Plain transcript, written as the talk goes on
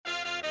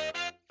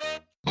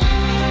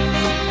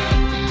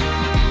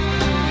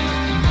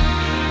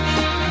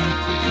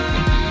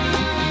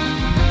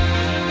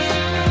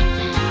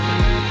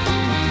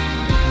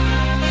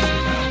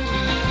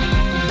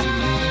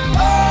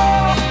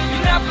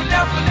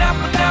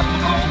never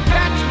gonna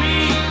catch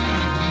me.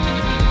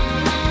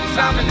 'Cause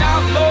I'm an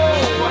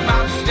outlaw, I'm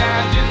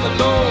outstanding the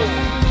law.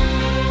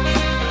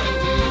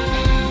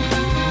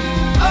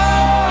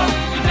 Oh,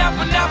 you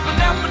never gonna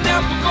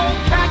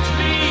catch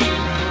me.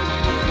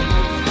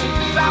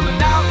 'Cause I'm an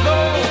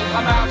outlaw,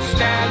 I'm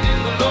outstanding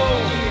the law.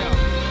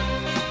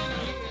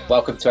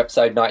 Welcome to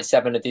episode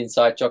 97 of the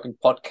Inside Jogging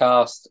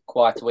Podcast.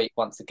 Quite a week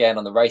once again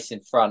on the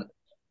racing front,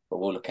 but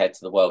we'll look ahead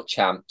to the World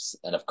Champs.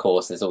 And of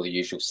course, there's all the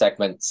usual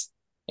segments,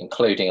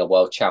 including a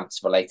World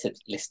Champs related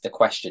listener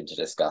question to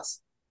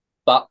discuss.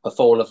 But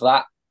before all of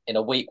that, in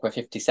a week where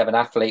 57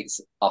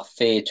 athletes are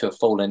feared to have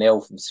fallen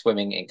ill from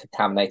swimming in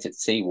contaminated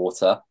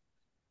seawater,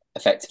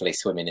 effectively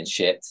swimming in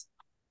shit,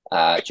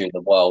 during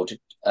the World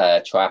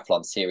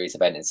Triathlon Series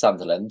event in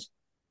Sunderland,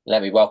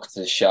 let me welcome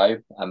to the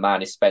show a man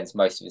who spends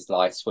most of his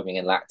life swimming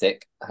in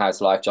lactic. How's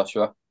life,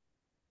 Joshua?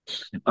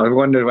 I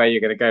wondered where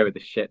you're going to go with the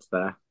shits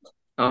there.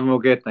 I'm all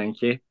good,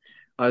 thank you.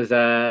 I was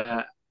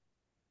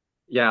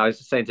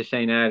just saying to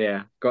Shane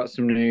earlier, got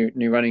some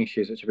new running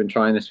shoes which I've been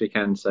trying this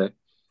weekend, so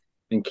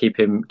been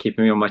keeping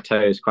me on my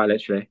toes, quite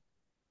literally.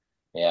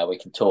 Yeah, we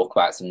can talk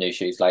about some new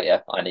shoes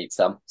later. I need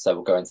some, so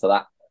we'll go into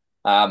that.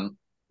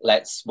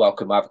 Let's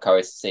welcome my other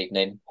co-host this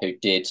evening, who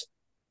did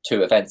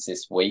 2 events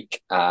this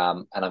week,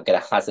 and I'm going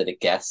to hazard a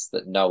guess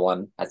that no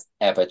one has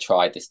ever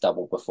tried this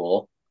double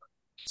before.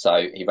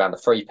 So he ran the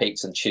 3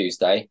 Peaks on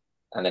Tuesday,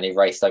 and then he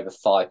raced over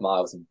 5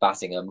 miles in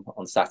Bassingham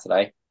on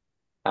Saturday.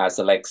 How's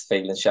the legs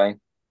feeling,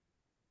 Shane?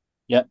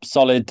 Yep,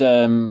 solid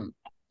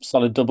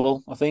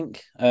double, I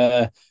think.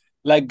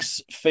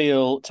 Legs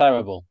feel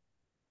terrible.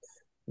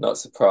 Not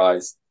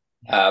surprised.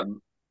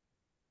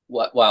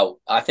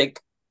 Well, I think,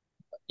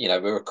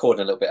 we're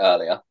recording a little bit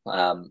earlier,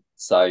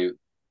 so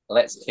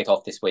let's kick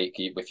off this week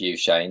with you,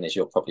 Shane, as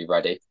you're probably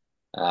ready,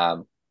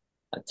 and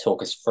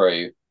talk us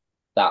through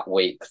that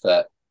week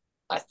that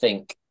I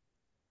think,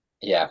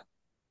 I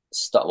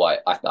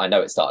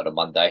know it started on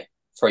Monday.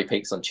 3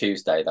 Peaks on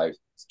Tuesday, though,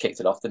 kicked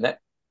it off, didn't it?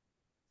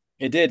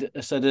 It did.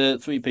 So the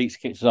 3 Peaks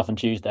kicked us off on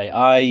Tuesday.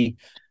 I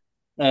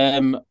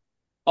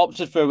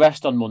opted for a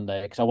rest on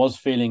Monday because I was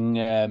feeling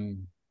a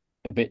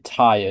bit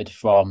tired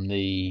from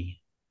the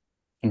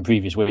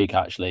previous week,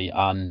 actually.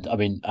 And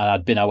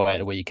I'd been away at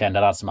the weekend.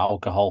 I'd had some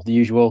alcohol, the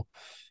usual.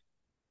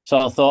 So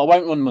I thought I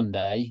won't run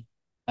Monday,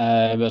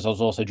 as I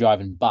was also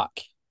driving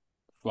back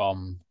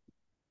from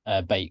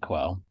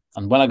Bakewell.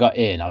 And when I got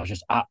in, I was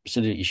just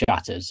absolutely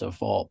shattered. So I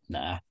thought,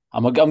 nah,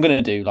 I'm going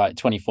to do like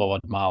 24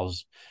 odd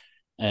miles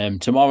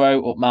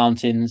tomorrow up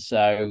mountains.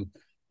 So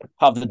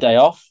have the day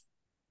off.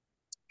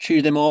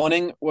 Tuesday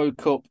morning,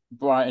 woke up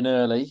bright and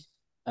early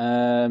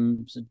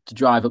to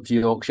drive up to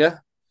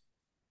Yorkshire.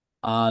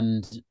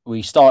 And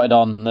we started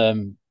on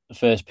the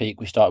first peak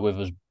we started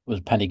with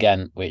was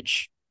Pen-y-Ghent,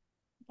 which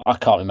I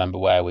can't remember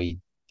where we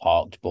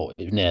parked, but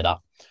it was near that.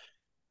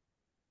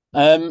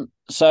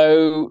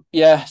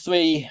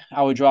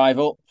 3-hour drive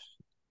up.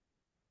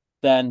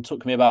 Then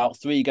took me about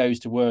 3 goes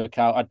to work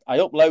out. I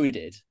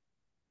uploaded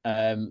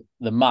the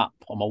map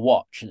on my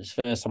watch, and it's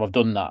the first time I've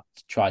done that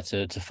to try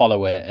to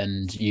follow it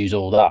and use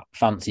all that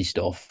fancy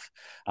stuff.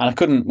 And I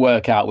couldn't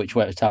work out which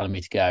way it was telling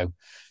me to go.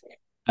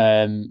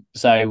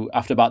 So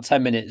after about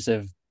 10 minutes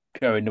of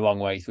going the wrong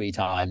way 3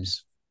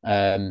 times,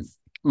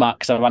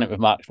 Max, I ran it with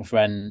Max, my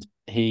friend.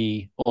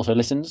 He also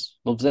listens,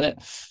 loves it.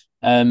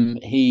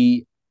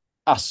 He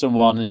asked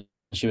someone, and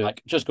she was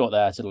like, "Just got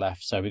there to the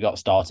left." So we got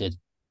started.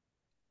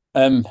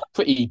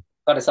 Pretty.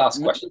 I'll just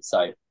ask a question.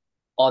 So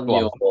on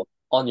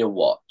your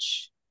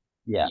watch,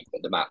 yeah, you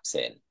put the maps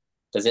in.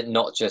 Does it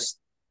not just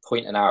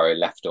point an arrow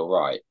left or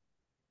right?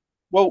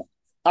 Well,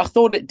 I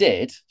thought it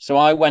did. So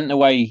I went the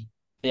way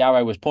the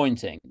arrow was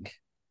pointing.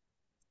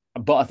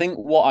 But I think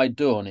what I'd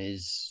done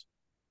is,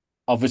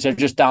 obviously, I've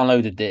just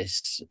downloaded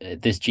this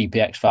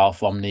GPX file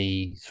from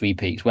the 3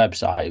 Peaks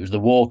website. It was the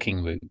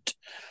walking route.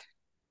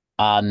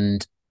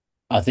 And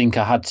I think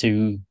I had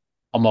to,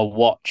 on my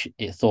watch,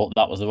 it thought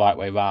that was the right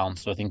way round.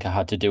 So I think I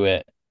had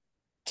to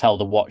tell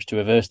the watch to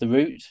reverse the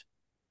route.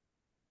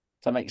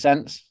 Does that make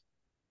sense?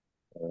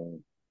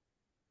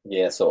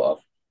 Yeah, sort of.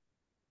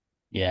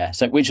 Yeah,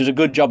 so which was a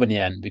good job in the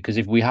end, because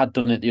if we had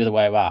done it the other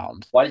way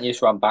around... Why didn't you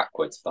just run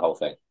backwards for the whole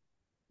thing?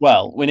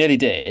 Well, we nearly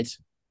did,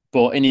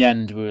 but in the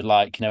end, we were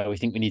like, we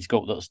think we need to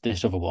go up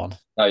this other one.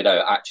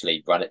 No,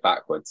 actually run it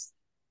backwards.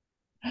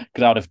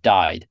 Because I would have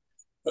died.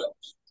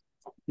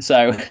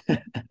 So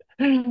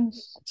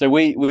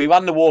we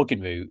ran the walking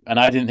route, and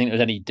I didn't think there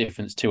was any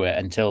difference to it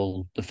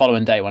until the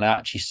following day when I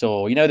actually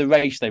saw, the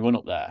race they run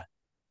up there.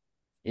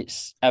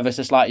 It's ever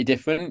so slightly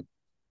different.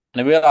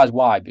 And I realised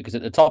why, because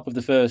at the top of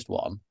the first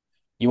one,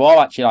 you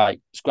are actually like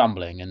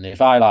scrambling, and if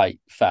I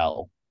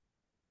fell,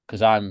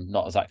 because I'm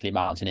not exactly a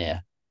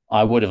mountaineer,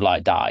 I would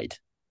have died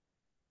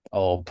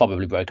or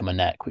probably broken my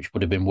neck, which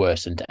would have been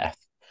worse than death.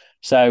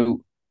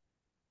 So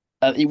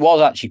it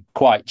was actually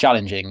quite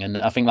challenging, and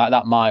I think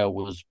that mile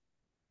was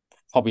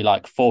probably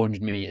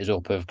 400 meters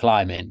up of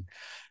climbing.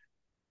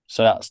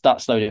 So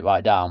that slowed it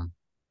right down.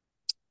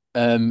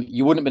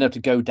 You wouldn't have been able to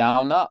go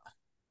down that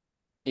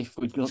if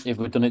we'd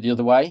done it the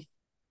other way.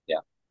 Yeah.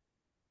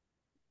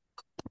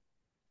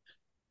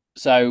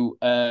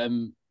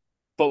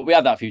 but we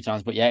had that a few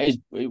times. But yeah,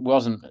 it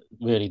wasn't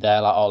really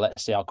there. Like, oh,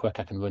 let's see how quick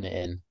I can run it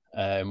in.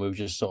 We were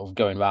just sort of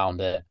going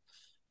around it.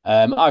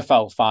 I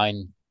felt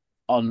fine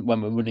on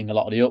when we're running a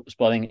lot of the ups,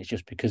 but I think it's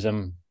just because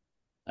I'm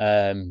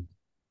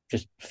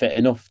just fit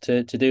enough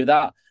to do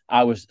that.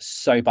 I was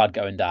so bad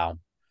going down.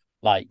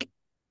 Like,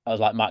 I was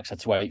like, Max had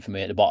to wait for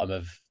me at the bottom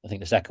of, I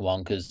think, the second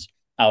one because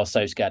I was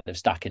so scared of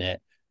stacking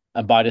it.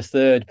 And by the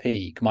third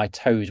peak, my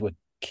toes were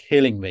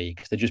killing me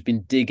because they'd just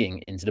been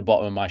digging into the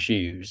bottom of my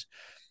shoes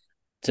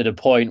to the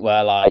point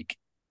where, like,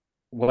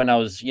 when I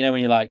was,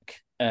 when you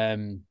like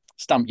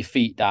stamp your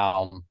feet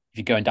down if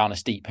you're going down a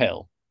steep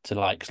hill to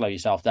like slow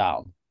yourself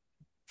down.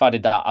 If I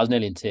did that, I was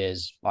nearly in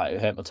tears. Like,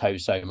 it hurt my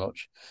toes so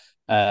much.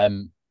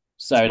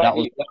 So that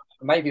was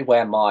maybe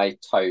where my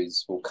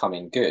toes will come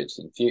in good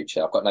in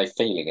future. I've got no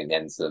feeling in the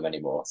ends of them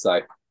anymore, so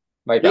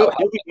maybe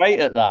you'll be great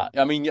at that.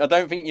 I mean, I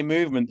don't think your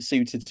movement's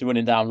suited to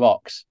running down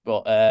rocks,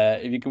 but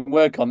if you can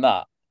work on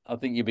that, I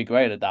think you'll be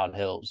great at down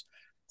hills.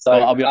 So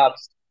I'll be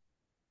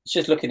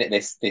just looking at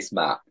this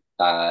map.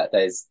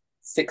 There's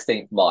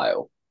 16th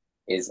mile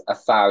is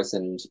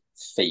 1,000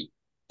 feet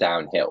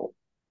downhill,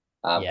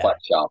 quite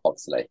sharp,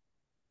 obviously.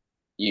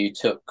 You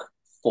took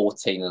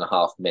 14 and a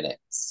half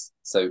minutes.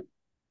 So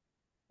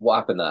what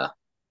happened there?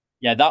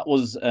 Yeah, that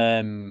was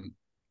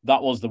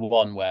the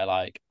one where,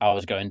 like, I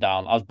was going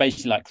down. I was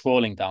basically like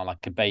crawling down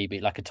like a baby,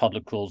 like a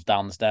toddler crawls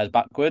down the stairs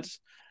backwards.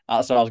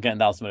 So I was getting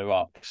down some of the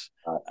rocks.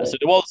 So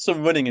there was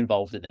some running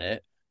involved in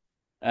it.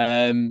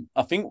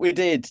 I think we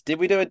did. Did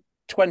we do a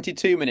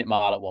 22-minute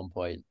mile at one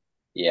point?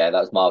 Yeah, that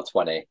was mile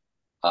 20.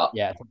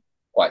 Yeah,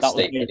 quite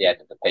steep at the end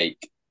of the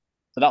peak.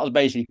 So that was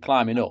basically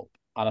climbing up,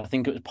 and I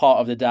think it was part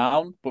of the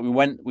down. But we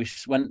went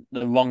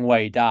the wrong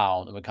way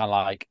down, and we're kind of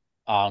like,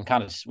 we're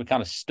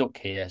kind of stuck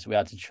here. So we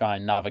had to try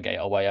and navigate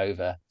our way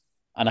over,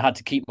 and I had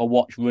to keep my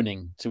watch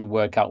running to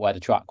work out where the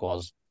track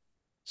was.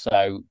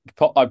 So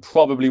I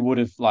probably would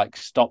have like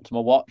stopped my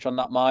watch on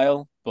that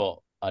mile, but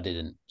I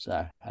didn't.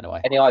 So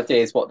anyway, any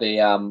ideas what the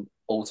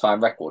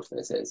all-time record for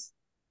this is?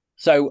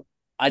 So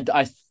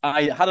I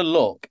had a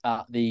look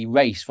at the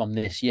race from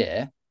this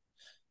year,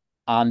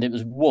 and it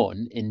was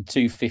won in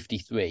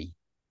 2:53,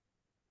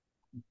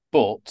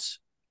 but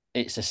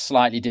it's a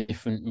slightly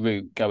different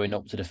route going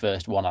up to the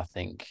first one, I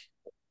think.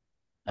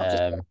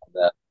 On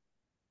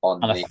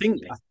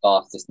the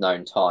fastest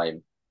known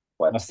time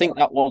website.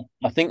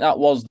 I think that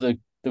was the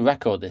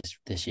record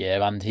this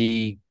year, and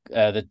I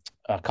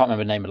can't remember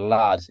the name of the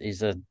lad.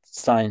 He's a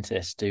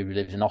scientist who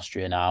lives in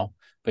Austria now,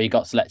 but he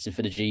got selected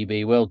for the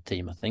GB World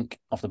Team, I think,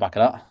 off the back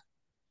of that.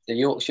 The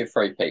Yorkshire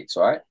Three Peaks,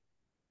 right?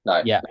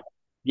 No. Yeah.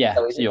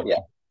 It's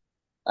Yorkshire.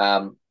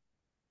 Yeah.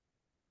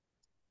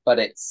 But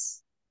it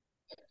says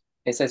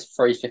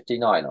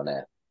 3:59 on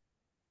it.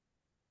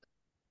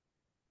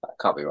 That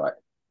can't be right.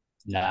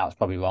 No, that's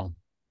probably wrong.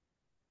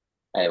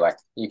 Anyway,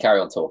 you carry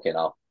on talking.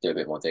 I'll do a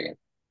bit more digging.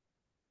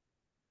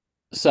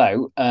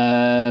 So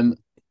yeah.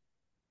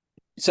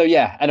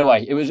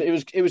 Anyway, it was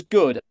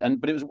good,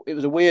 but it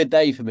was a weird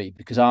day for me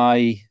because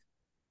I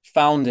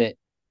found it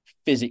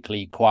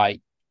physically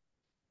quite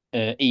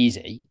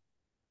easy.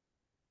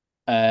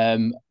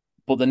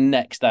 But the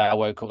next day I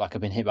woke up like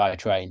I've been hit by a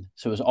train,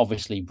 so it was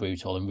obviously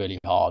brutal and really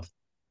hard.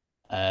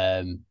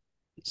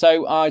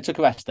 So I took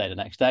a rest day the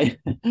next day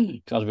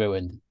because I was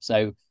ruined.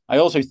 So I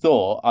also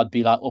thought I'd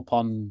be like up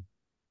on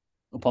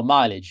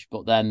mileage,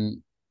 but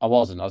then I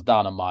wasn't. I was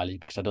down on mileage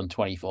because I'd done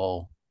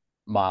 24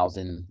 miles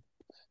in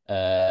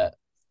 3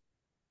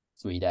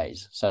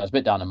 days. So I was a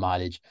bit down on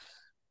mileage.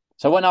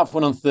 So I went out for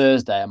one on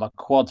Thursday, and my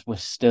quads were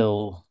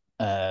still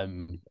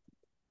weren't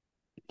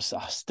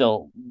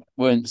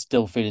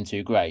feeling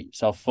too great.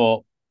 So I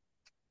thought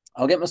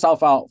I'll get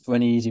myself out for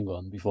an easy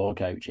run before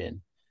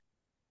coaching.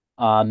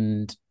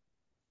 And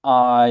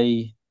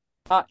I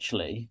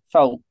actually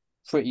felt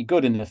pretty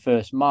good in the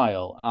first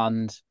mile,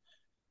 and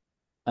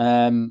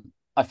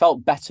I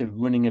felt better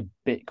running a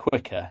bit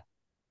quicker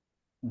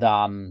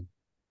than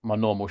my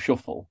normal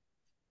shuffle.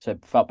 So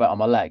it felt better on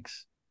my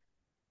legs.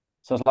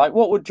 So I was like,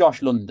 what would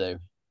Josh Lunn do?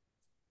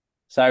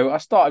 So I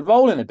started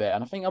rolling a bit,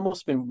 and I think I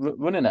must have been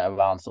running at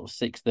around sort of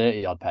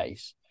 6:30 odd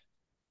pace.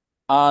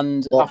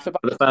 And after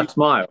about the first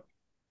mile,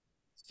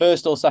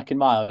 first or second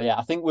mile, yeah,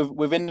 I think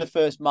within the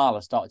first mile, I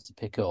started to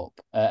pick up.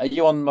 Are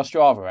you on my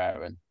Strava,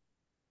 Aaron?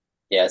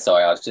 Yeah,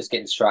 sorry, I was just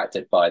getting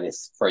distracted by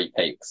this Three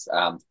Peaks.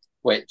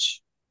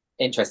 Which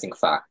interesting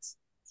fact,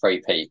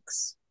 Three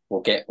Peaks.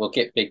 We'll get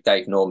Big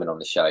Dave Norman on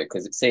the show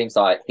because it seems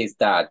like his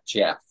dad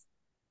Jeff,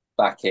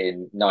 back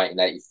in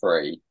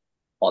 1983,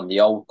 on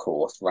the old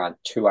course, ran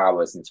 2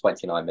 hours and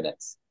 29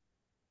 minutes.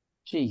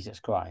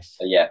 Jesus Christ!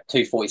 So yeah,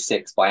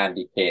 2:46 by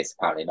Andy Pierce,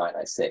 apparently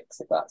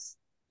 1906. If that's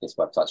this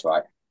website's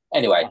right.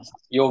 Anyway,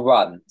 your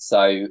run.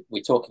 So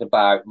we're talking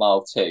about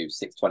mile 2,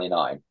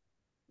 6:29.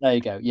 There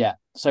you go. Yeah.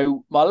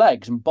 So my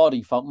legs and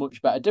body felt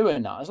much better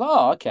doing that. I was like,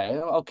 oh, okay,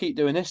 I'll keep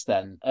doing this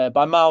then.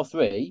 By mile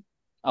 3,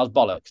 I was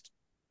bollocksed.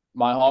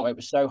 My heart rate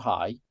was so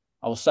high.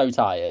 I was so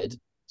tired.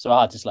 So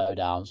I had to slow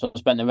down. So I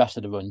spent the rest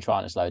of the run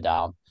trying to slow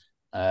down.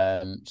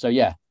 So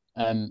yeah,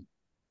 that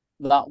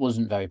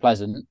wasn't very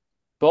pleasant.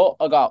 But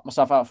I got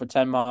myself out for a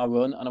 10-mile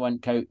run and I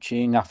went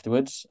coaching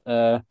afterwards.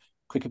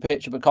 Quicker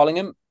pitch up at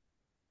Collingham.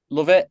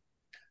 Love it.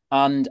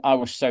 And I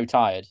was so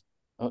tired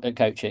at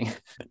coaching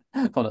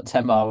on a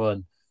 10-mile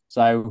run.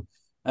 So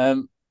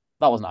that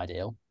wasn't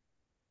ideal.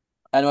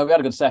 Anyway, we had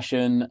a good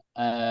session.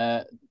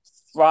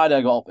 Friday,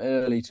 I got up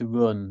early to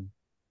run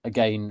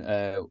again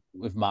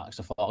with Max.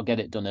 I thought I'll get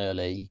it done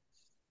early.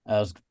 I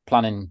was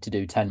planning to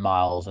do 10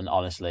 miles, and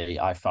honestly,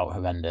 I felt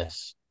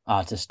horrendous. I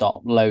had to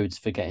stop loads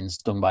for getting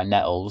stung by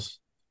nettles.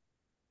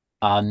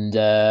 And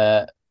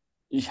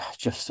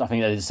just, I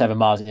think I did 7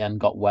 miles at the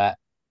end, got wet,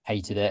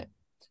 hated it.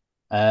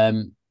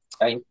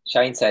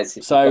 Shane says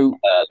he So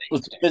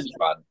early to do his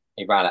run.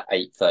 He ran at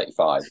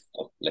 8:35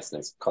 for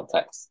listeners'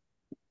 context.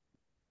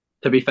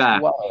 To be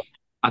fair, well,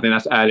 I think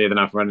that's earlier than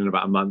I've run in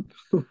about a month.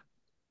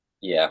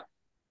 Yeah.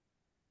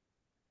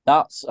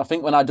 I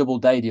think when I double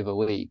day the other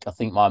week, I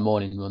think my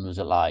morning run was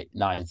at like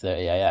 9:30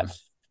 a.m.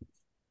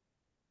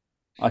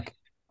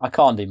 I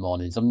can't do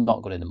mornings. I'm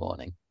not good in the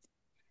morning.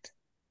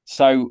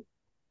 So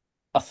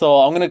I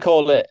thought I'm going to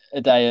call it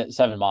a day at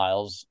 7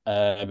 miles.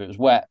 It was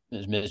wet. It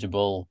was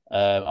miserable.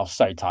 I was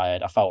so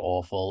tired. I felt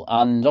awful.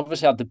 And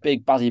obviously I had the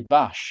big Bassy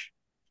Bash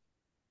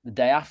the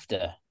day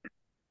after.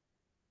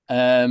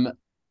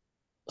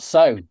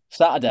 So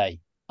Saturday,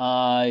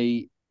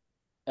 I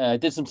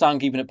did some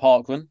timekeeping at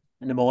Parkrun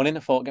in the morning. I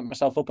thought, get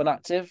myself up and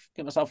active,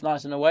 get myself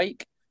nice and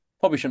awake.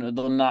 Probably shouldn't have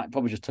done that.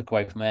 Probably just took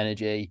away from my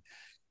energy.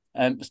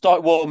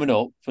 Started warming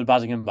up for the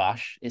Bassingham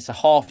Bash. It's a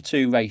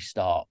 2:30 race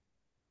start.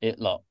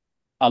 Look,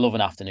 I love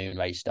an afternoon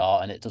race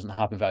start, and it doesn't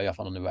happen very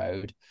often on the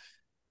road.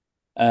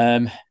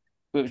 It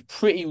was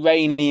pretty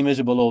rainy,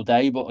 miserable all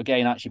day, but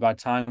again, actually, by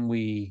the time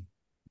we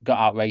got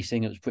out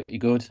racing, it was pretty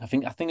good. I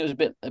think it was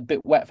a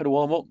bit wet for the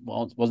warm up.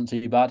 Well, it wasn't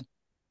too bad.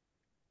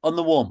 On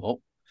the warm up,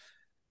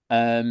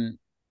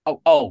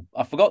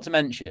 I forgot to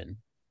mention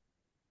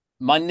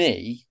my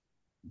knee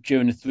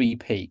during the 3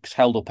 peaks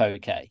held up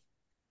okay.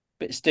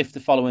 Bit stiff the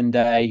following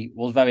day,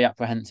 was very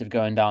apprehensive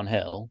going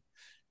downhill.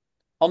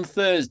 On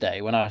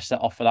Thursday, when I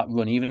set off for that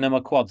run, even though my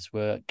quads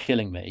were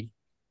killing me,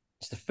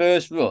 it's the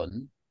first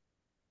run,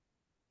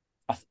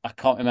 I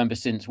can't remember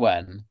since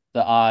when,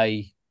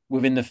 that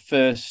within the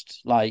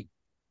first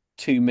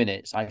 2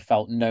 minutes, I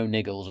felt no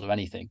niggles or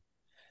anything.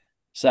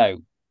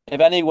 So if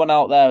anyone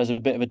out there has a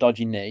bit of a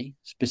dodgy knee,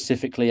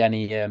 specifically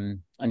any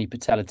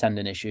patella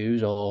tendon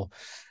issues or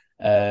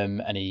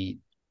any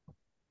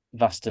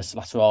vastus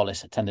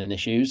lateralis tendon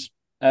issues,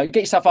 get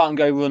yourself out and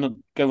go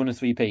run the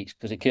 3 peaks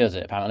because it cures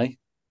it apparently.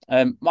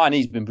 My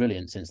knee's been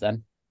brilliant since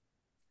then.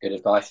 Good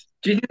advice.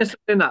 Do you think there's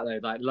something in that though,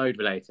 like load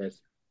related?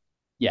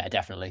 Yeah,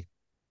 definitely.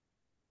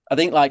 I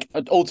think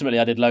ultimately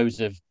I did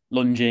loads of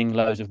lunging,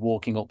 loads of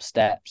walking up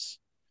steps,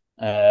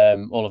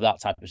 all of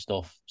that type of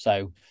stuff.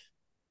 So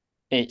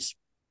it's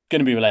going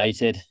to be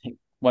related. It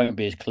won't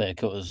be as clear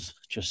cut as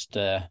just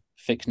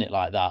fixing it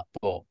like that.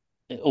 But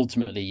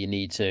ultimately you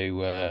need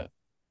to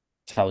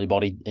tell your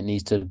body it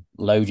needs to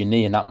load your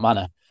knee in that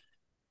manner.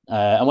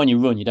 And when you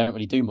run, you don't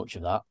really do much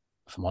of that,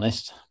 if I'm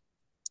honest.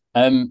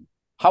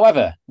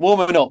 However,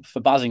 warming up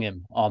for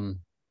Bassingham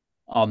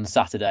on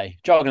Saturday,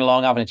 jogging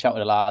along, having a chat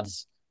with the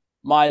lads.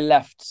 My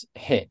left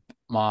hip,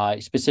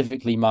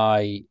 specifically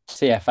my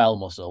TFL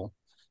muscle,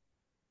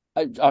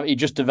 it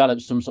just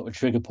developed some sort of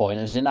trigger point.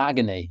 It was in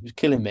agony. It was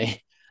killing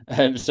me.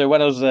 So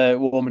when I was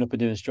warming up and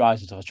doing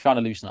strides and stuff, I was trying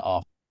to loosen it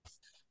off.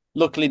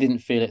 Luckily, didn't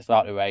feel it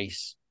throughout the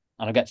race.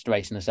 And I'll get to the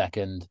race in a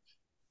second.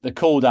 The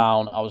cool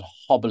down, I was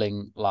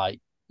hobbling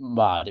like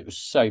mad. It was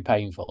so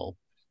painful.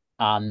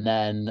 And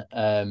then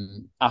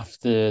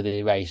after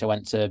the race, I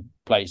went to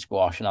play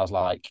squash and I was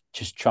like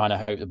just trying to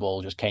hope the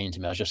ball just came to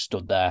me. I was just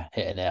stood there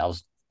hitting it. I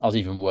was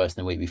even worse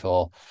than the week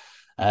before.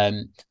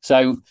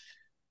 So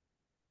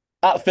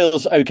that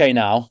feels okay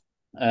now.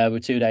 We're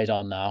 2 days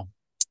on now.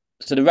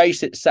 So the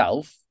race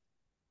itself,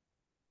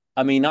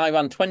 I mean, I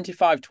ran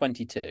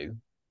 25:22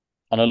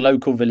 on a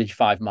local village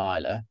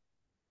 5-miler.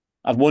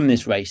 I've won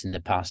this race in the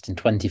past in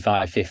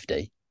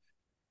 25:50.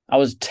 I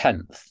was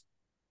 10th.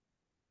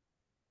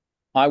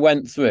 I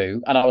went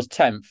through and I was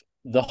 10th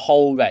the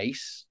whole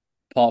race,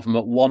 apart from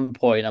at one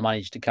point I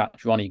managed to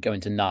catch Ronnie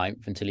going to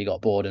 9th until he got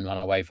bored and ran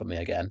away from me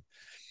again.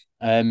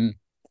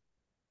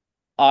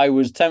 I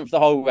was 10th the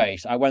whole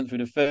race. I went through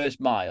the first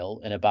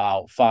mile in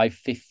about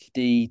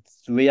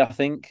 5:53, I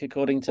think,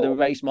 according to the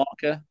race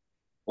marker.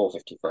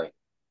 4:53.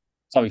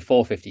 Sorry,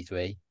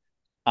 4:53.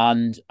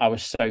 And I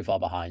was so far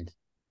behind.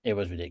 It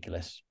was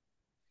ridiculous.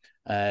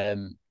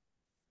 And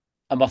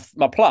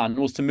my plan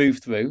was to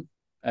move through.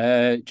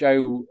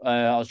 Joe,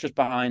 I was just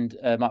behind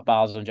Matt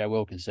Bowers and Joe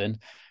Wilkinson,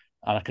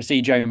 and I could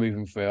see Joe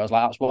moving through. I was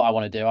like, that's what I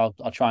want to do.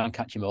 I'll try and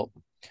catch him up.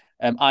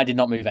 I did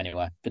not move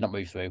anywhere, did not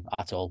move through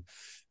at all.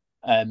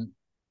 So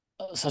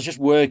I was just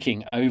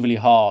working overly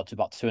hard to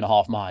about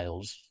 2.5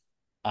 miles.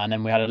 And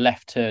then we had a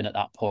left turn at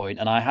that point,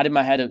 and I had in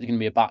my head it was going to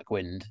be a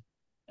backwind.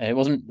 It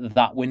wasn't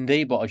that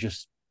windy, but I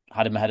just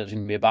had in my head it was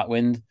going to be a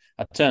backwind.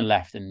 I turned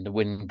left and the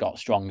wind got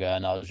stronger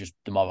and I was just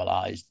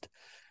demoralised.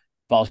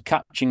 But I was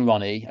catching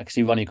Ronnie. I could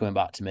see Ronnie coming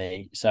back to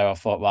me. So I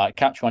thought, right,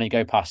 catch Ronnie,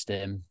 go past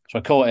him. So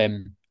I caught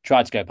him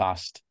tried to go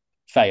past,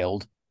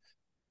 failed.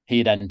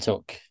 He then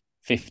took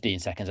 15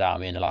 seconds out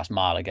of me in the last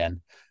mile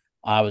again.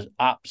 I was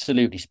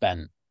absolutely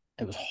spent.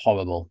 It was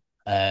horrible.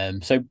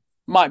 So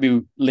might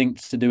be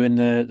linked to doing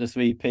the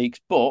 3 peaks.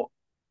 But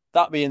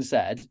that being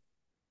said,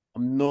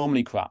 I'm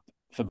normally crap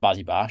for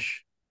Bassy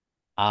Bash.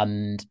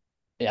 And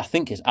I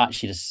think it's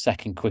actually the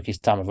second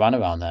quickest time I've ran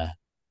around there,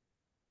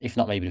 if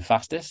not maybe the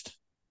fastest.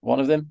 One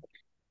of them.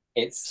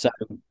 It's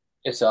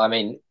so I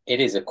mean,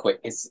 it's a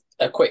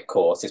quick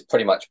course. It's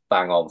pretty much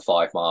bang on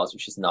 5 miles,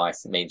 which is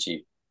nice. It means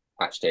you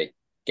actually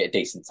get a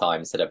decent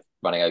time instead of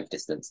running over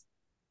distance.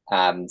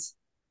 And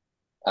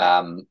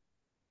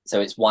so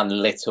it's one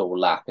little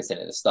lap, isn't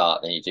it, at the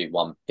start, then you do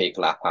one big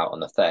lap out on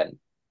the Fen.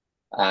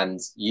 And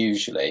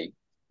usually,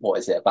 what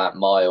is it, about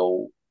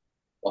mile,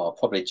 or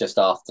probably just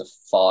after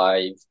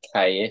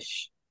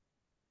 5K-ish,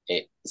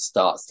 it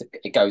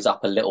goes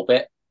up a little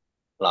bit,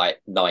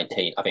 like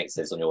 19, I think it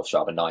says on your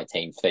Strava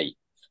 19 feet,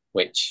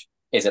 which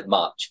isn't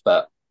much,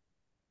 but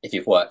if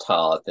you've worked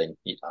hard, then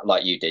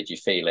like you did, you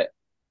feel it.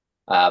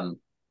 But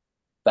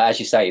as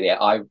you say, yeah,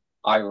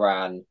 I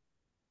ran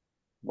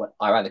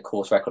the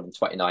course record in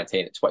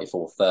 2019 at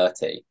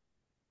 24:30,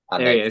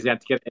 and there he is. He had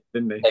to get it,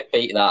 didn't he? They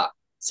beat that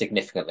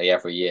significantly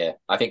every year.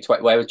 I think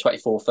where was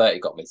 24:30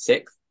 got me?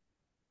 6th,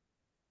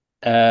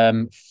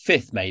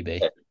 5th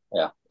maybe.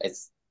 Yeah,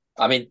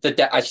 I mean,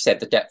 as you said,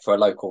 the depth for a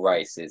local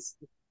race is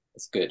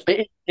good.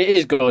 It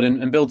is good,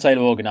 and Bill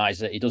Taylor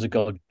organised it. He does a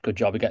good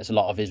job. He gets a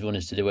lot of his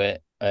runners to do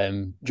it.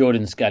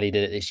 Jordan Skelly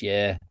did it this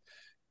year,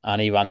 and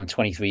he ran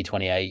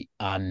 23:28.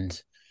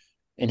 And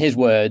in his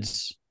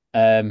words,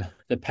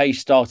 the pace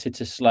started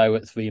to slow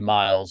at 3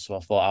 miles, so I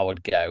thought I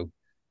would go.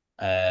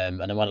 And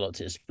then when I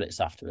looked at the splits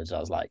afterwards, I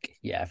was like,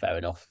 yeah, fair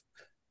enough.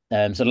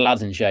 So the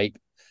lad's in shape.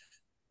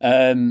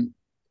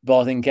 But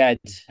I think Ed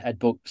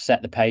Book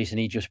set the pace, and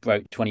he just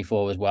broke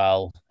 24 as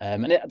well.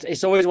 And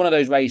it's always one of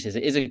those races.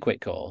 It is a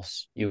quick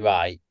course. You're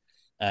right.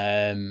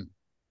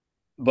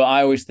 But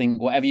I always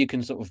think whatever you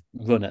can sort of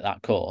run at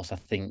that course, I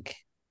think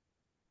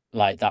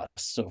like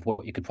that's sort of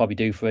what you could probably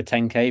do for a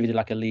 10K. If you did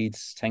like a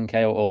Leeds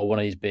 10K or one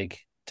of these big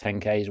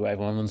 10Ks where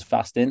everyone runs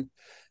fast in.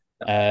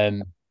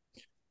 So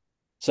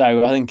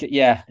I think,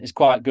 yeah, it's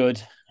quite good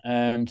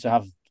to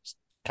have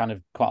kind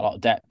of quite a lot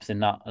of depth in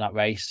that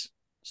race.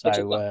 So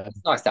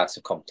it's nice to have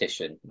some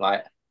competition.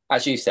 Like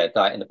as you said,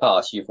 like in the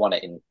past, you've won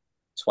it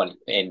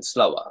in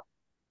slower,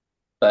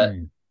 but at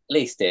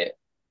least it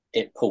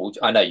pulled.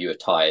 I know you were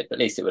tired, but at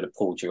least it would have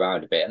pulled you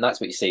around a bit, and that's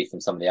what you see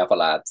from some of the other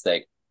lads.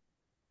 They,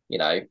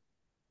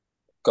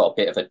 got a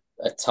bit of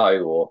a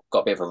toe or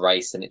got a bit of a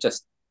race, and it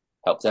just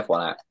helps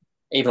everyone out.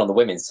 Even on the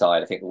women's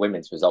side, I think the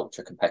women's was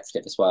ultra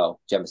competitive as well.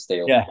 Gemma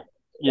Steele,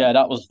 yeah,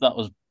 that was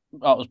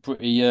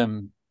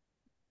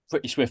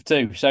pretty swift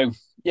too. So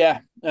yeah,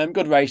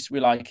 good race.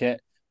 We like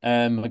it.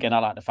 Again, I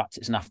like the fact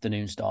it's an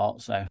afternoon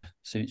start, so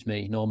suits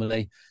me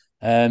normally.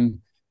 I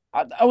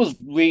was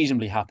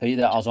reasonably happy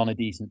that I was on a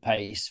decent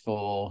pace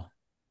on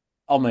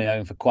my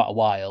own for quite a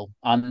while,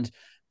 and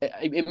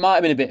it might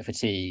have been a bit of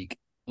fatigue.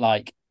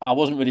 Like I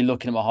wasn't really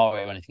looking at my heart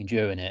rate or anything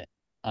during it,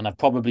 and I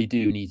probably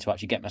do need to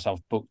actually get myself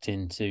booked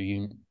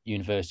into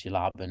university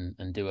lab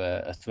and do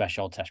a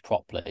threshold test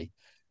properly.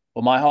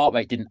 But my heart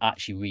rate didn't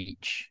actually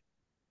reach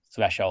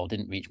threshold,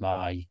 didn't reach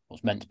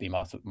what's meant to be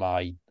my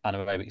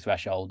anaerobic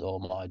threshold or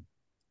my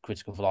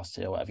critical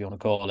velocity or whatever you want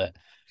to call it.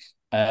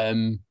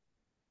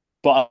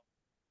 But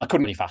I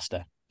couldn't be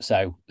faster.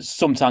 So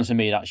sometimes for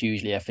me that's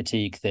usually a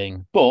fatigue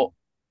thing. But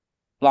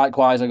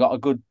likewise, I got a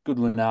good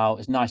run out.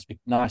 It's nice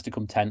to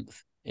come 10th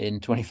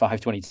in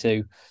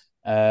 25-22.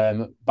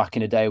 Back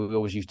in the day, we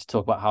always used to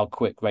talk about how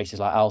quick races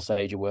like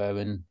Alsager were,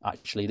 and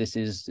actually this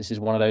is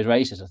one of those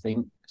races, I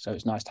think. So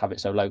it's nice to have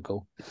it so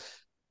local.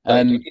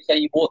 Did you say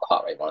you wore the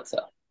heart rate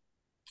monitor?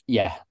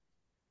 Yeah.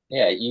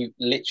 Yeah, you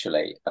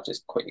literally, I've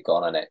just quickly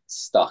gone on it,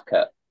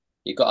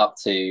 you got up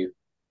to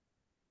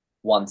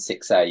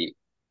 168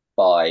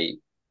 by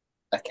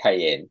a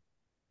K in,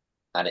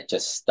 and it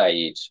just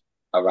stayed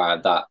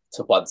around that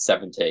to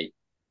 170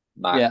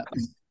 max.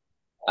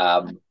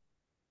 Yeah.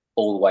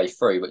 All the way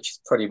through, which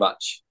is pretty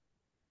much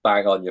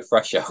bang on your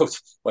threshold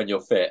when you're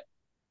fit.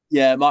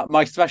 Yeah,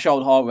 my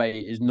threshold heart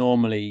rate is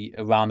normally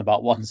around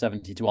about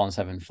 170 to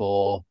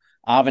 174.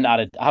 I haven't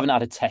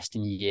had a test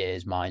in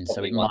years, mine,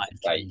 probably so it might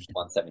have changed.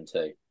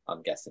 172,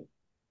 I'm guessing.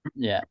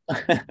 Yeah.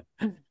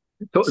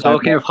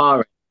 Talking of heart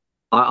rate,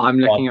 I'm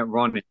looking at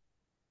Ronnie.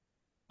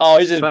 Oh,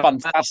 this is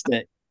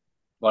fantastic.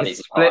 Ronnie's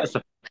splits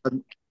are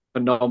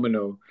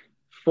phenomenal.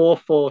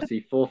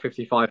 440,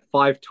 455,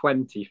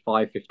 520,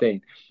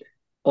 515.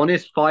 On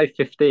his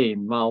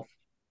 515 mile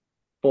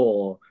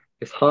 4,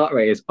 his heart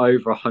rate is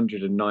over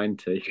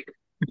 190.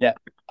 Yeah,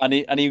 and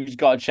he's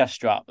got a chest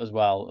strap as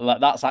well. Like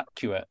that's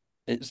accurate.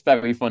 It's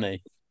very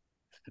funny.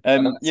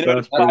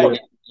 That's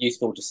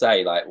useful to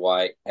say, like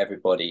why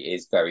everybody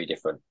is very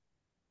different.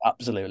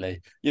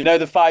 Absolutely. The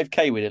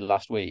 5K we did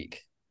last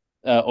week,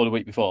 or the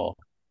week before.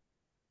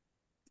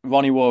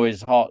 Ronnie wore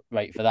his heart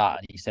rate for that,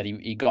 and he said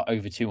he got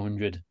over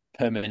 200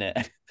 per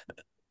minute.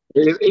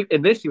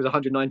 In this, he was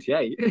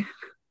 198.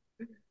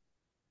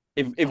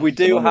 if we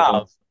do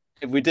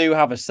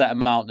have a set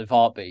amount of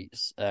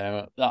heartbeats,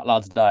 that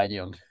lad's dying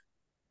young.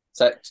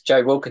 So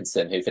Joe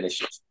Wilkinson, who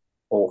finished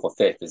 4th or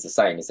 5th, is the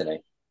same, isn't he?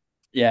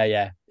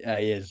 Yeah,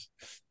 he is.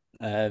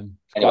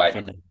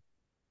 Anyway.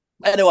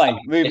 Anyway,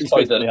 moving it's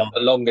probably swiftly on.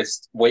 the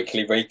longest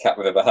weekly recap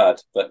we've ever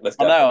had. But let's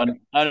go. I know,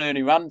 I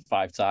only ran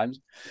 5 times.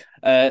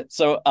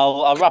 So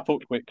I'll wrap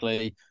up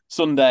quickly.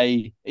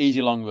 Sunday,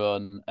 easy long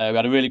run. We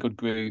had a really good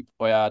group.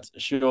 We had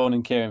Sean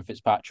and Kieran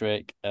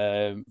Fitzpatrick.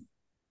 Shout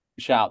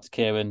out to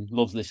Kieran,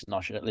 loves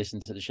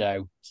listening to the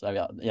show,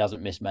 so he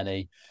hasn't missed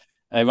many.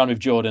 Ran with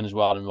Jordan as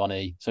well and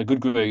Ronnie, so good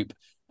group.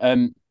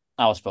 I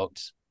was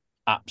fucked,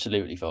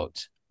 absolutely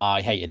fucked.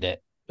 I hated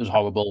it. It was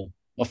horrible.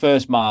 Our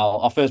first mile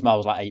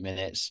was like 8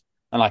 minutes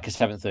and like a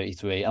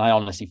 7:33, and I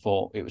honestly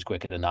thought it was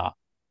quicker than that.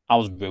 I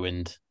was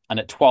ruined, and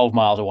at 12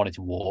 miles I wanted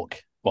to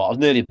walk, but I was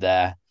nearly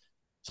there.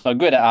 So I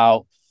grit it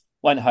out,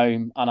 went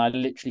home, and I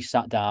literally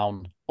sat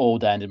down all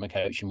day and did my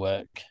coaching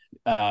work.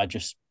 I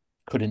just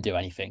couldn't do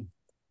anything.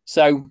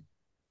 So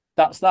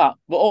that's that.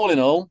 But all in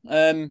all,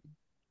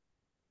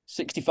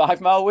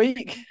 65-mile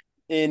week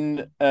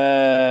in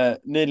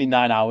nearly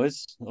 9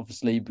 hours,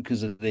 obviously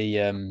because of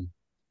the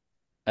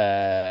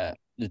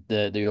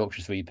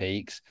Yorkshire Three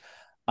Peaks.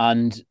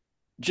 And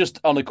just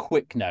on a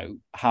quick note,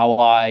 how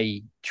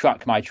I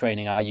track my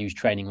training, I use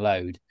Training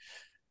Load.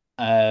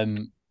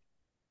 My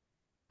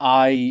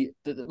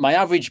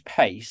average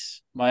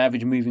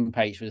moving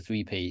pace for the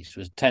Three Peaks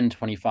was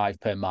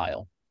 10:25 per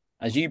mile.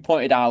 As you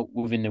pointed out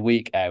within the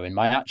week, Aaron,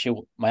 my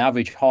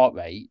average heart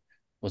rate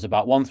was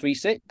about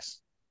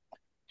 136,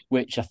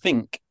 which I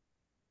think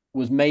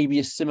was maybe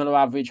a similar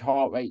average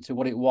heart rate to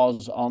what it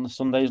was on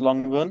Sunday's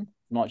long run.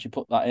 Not actually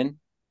put that in.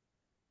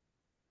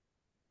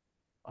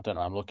 I don't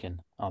know. I'm looking.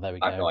 Oh, there we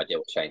go. I have no idea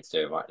what Shane's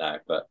doing right now,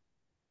 but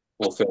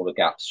we'll fill the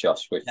gaps,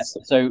 Josh. With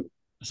So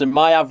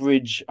my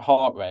average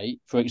heart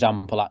rate, for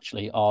example,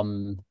 actually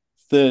on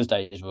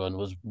Thursday's run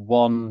was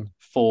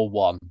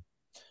 141.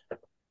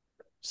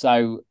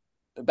 So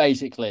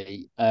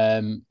basically,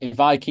 if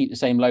I keep the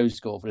same load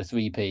score for the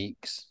Three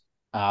Peaks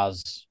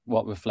as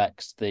what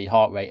reflects the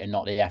heart rate and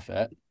not the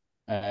effort,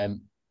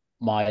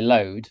 my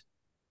load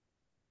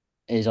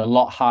is a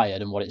lot higher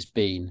than what it's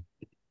been.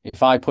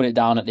 If I put it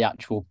down at the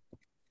actual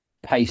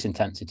pace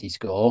intensity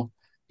score,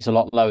 it's a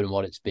lot lower than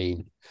what it's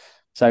been.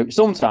 So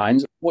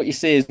sometimes what you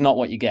see is not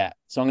what you get.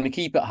 So I'm going to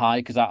keep it high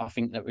because I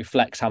think that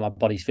reflects how my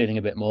body's feeling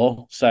a bit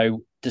more.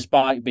 So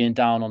despite being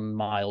down on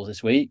miles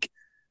this week,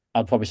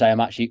 I'd probably say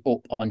I'm actually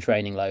up on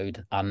training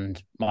load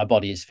and my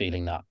body is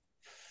feeling that.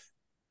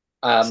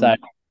 So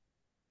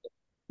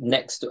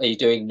next, are you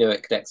doing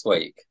Newark next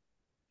week?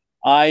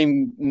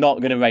 I'm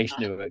not going to race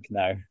Newark,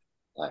 no.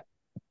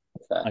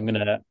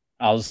 Fair.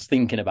 I was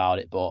thinking about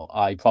it, but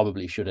I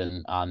probably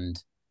shouldn't,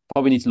 and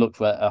probably need to look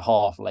for a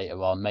half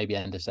later on, maybe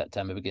end of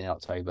September, beginning of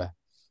October.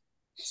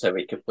 So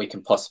we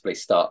can possibly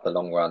start the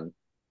long run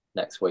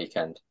next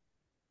weekend.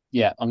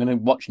 Yeah, I'm going to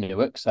watch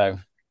Newark, so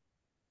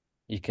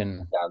you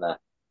can down there.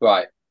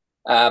 Right.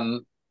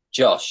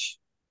 Josh,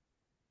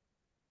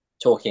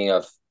 talking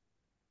of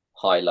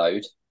high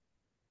load,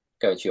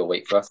 go into your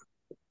week for us.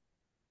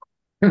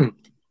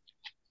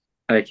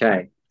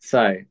 Okay,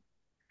 so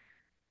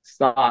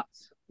start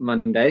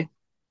Monday,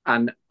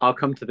 and I'll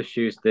come to the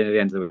shoes at the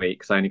end of the week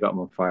because I only got them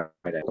on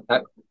Friday.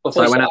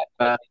 Before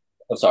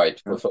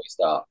we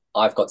start,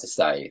 I've got to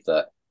say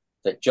that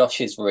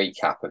Josh's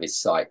recap of his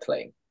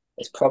cycling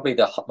is probably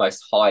the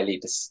most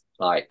highly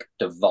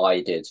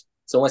divided.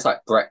 It's almost like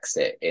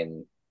Brexit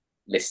in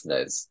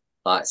listeners.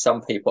 Like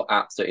some people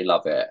absolutely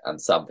love it, and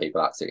some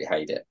people absolutely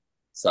hate it.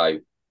 So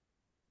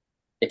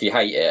if you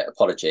hate it,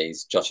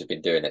 apologies. Josh has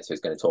been doing it, so he's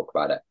going to talk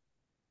about it.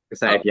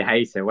 So if you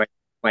hate it,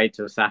 wait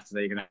till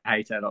Saturday. You're going to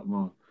hate it a lot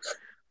more.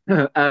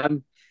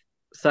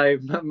 So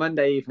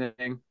Monday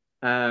evening,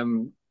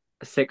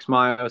 6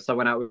 miles. So I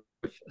went out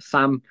with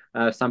Sam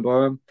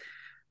Borum.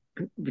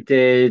 We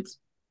did.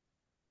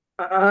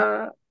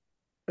 I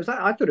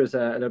thought it was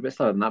a little bit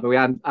slower than that, but we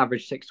had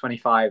average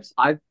 6:25s.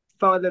 I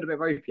felt a little bit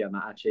ropey on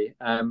that actually.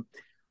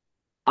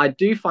 I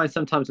do find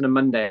sometimes on a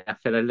Monday I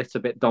feel a little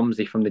bit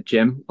domsy from the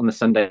gym on the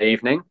Sunday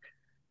evening.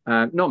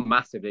 Not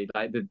massively.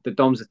 Like the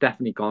DOMS has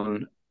definitely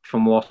gone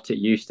from what it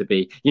used to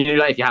be. You know,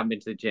 like if you haven't been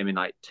to the gym in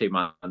like 2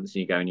 months and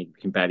you go and you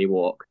can barely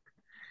walk,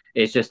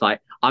 it's just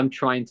like I'm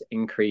trying to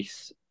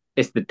increase.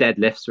 It's the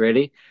deadlifts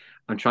really.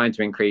 I'm trying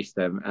to increase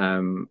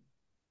them.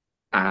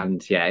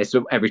 And yeah, it's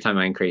every time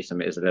I increase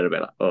them, it's a little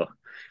bit like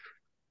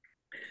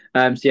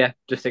So yeah,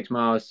 just 6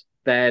 miles.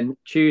 Then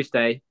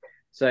Tuesday,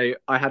 so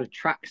I had a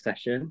track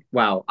session.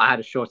 Well, I had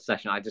a short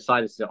session. I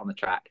decided to sit on the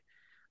track,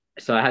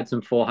 so I had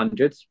some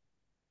 400s.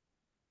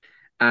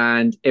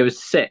 And it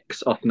was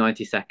 6 off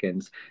 90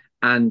 seconds.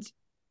 And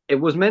it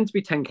was meant to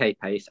be 10K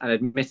pace. And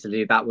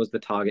admittedly, that was the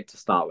target to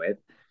start with.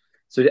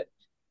 So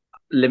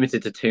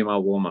limited to 2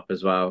 mile warm up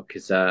as well,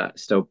 because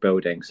still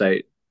building. So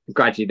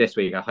gradually this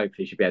week, I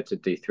hopefully should be able to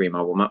do 3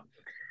 mile warm up.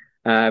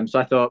 So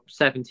I thought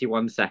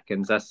 71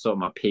 seconds, that's sort of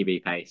my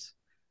PB pace.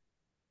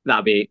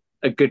 That'd be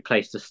a good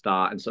place to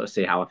start and sort of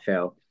see how I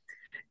feel.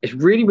 It's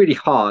really, really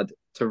hard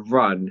to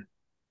run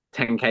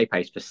 10K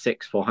pace for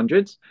 6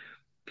 400s.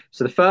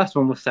 So the first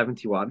one was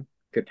 71,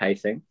 good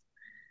pacing.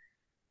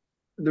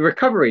 The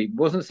recovery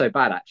wasn't so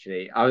bad,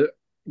 actually. I was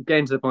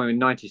getting to the point with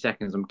 90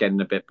 seconds, I'm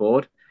getting a bit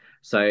bored.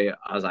 So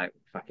I was like,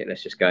 fuck it,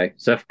 let's just go.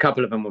 So a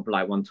couple of them were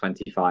like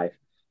 125.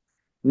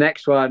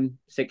 Next one,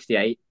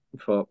 68.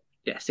 For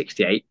yeah,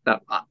 68.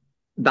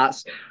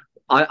 That's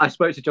I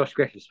spoke to Josh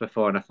Griffiths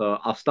before and I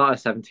thought I'll start at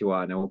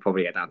 71 and we'll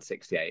probably get down to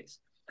 68.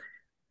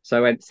 So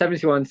I went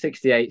 71,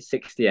 68,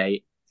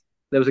 68.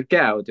 There was a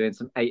girl doing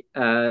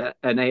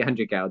an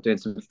 800 girl doing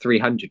some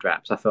 300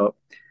 reps. I thought,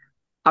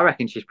 I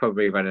reckon she's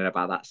probably running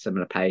about that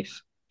similar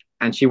pace.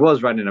 And she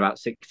was running about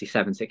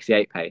 67,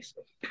 68 pace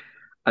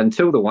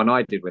until the one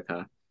I did with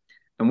her.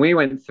 And we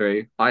went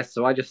through,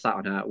 so I just sat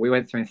on her. We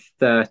went through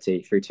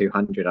 30 through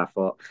 200. I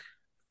thought,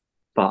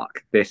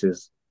 fuck, this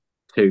is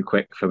too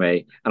quick for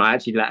me. And I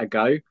actually let her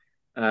go.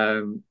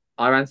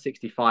 I ran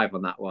 65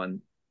 on that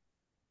one.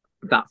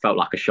 That felt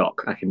like a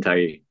shock, I can tell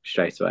you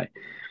straight away.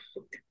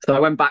 So I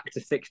went back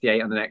to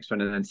 68 on the next one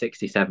and then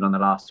 67 on the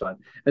last one.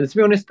 And to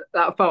be honest,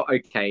 that felt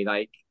okay.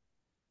 Like,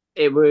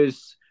 it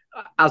was,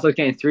 as I was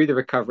getting through the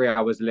recovery,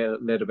 I was a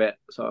little bit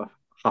sort of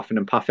huffing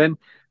and puffing,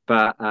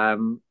 but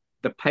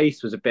the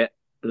pace was a bit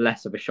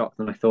less of a shock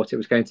than I thought it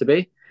was going to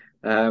be.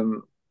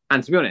 And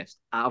to be honest,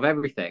 out of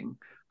everything,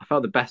 I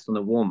felt the best on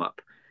the warm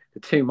up. The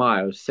 2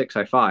 miles,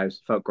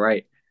 6:05s, felt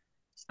great,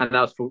 and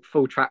that was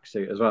full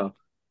tracksuit as well.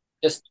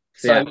 Just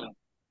so, yeah.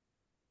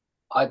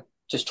 I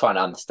just trying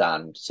to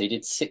understand. So you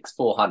did 6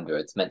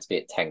 400s, meant to be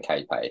at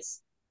 10K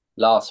pace.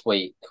 Last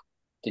week,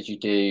 did you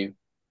do?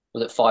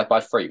 Was it 5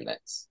 by 3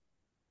 minutes?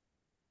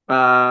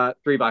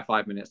 3 by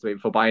 5 minutes the week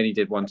before, but I only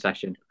did one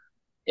session.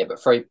 Yeah, but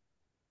three.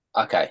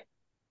 Okay,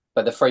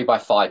 but the 3 by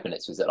 5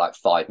 minutes was at like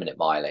 5 minute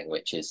miling,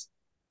 which is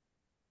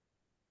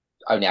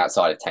only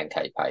outside of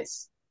 10K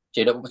pace.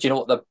 Do you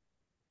know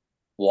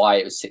why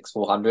it was 6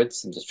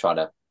 400s? I'm just trying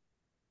to.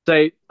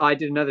 So I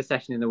did another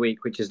session in the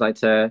week, which is like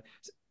to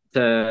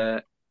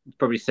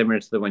probably similar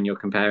to the one you're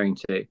comparing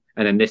to,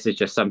 and then this is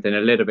just something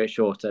a little bit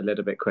shorter, a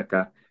little bit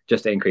quicker,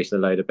 just to increase the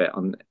load a bit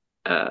on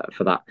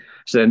for that.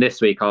 So then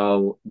this week,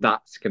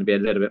 that's going to be a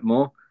little bit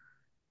more,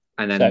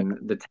 and then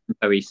the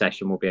tempo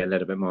session will be a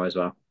little bit more as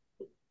well.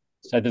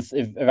 So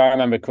if I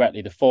remember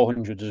correctly, the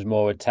 400 was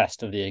more a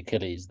test of the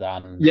Achilles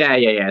than. Yeah.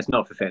 It's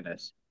not for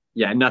fitness.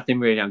 Yeah, nothing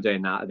really. I'm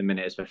doing that at the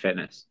minute is for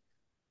fitness.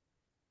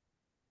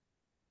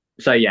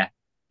 So yeah,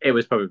 it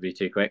was probably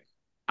too quick.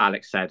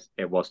 Alex said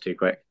it was too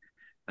quick,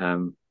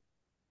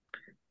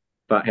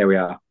 but here we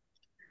are.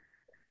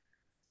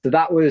 So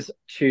that was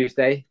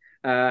Tuesday.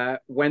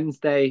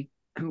 Wednesday,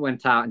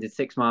 went out and did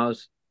 6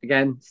 miles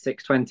again,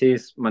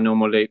 6:20s, my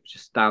normal loop,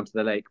 just down to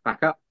the lake,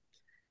 back up.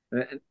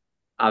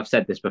 I've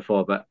said this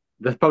before, but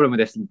the problem with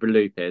this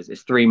loop is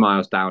it's 3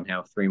 miles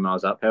downhill, 3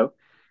 miles uphill.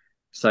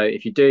 So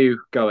if you do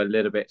go a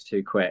little bit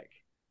too quick,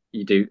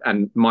 you do,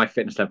 and my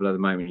fitness level at the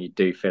moment, you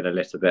do feel a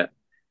little bit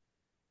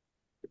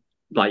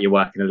like you're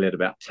working a little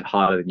bit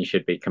harder than you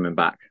should be coming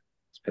back.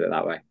 Let's put it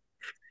that way.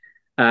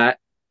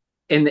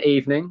 In the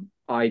evening,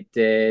 I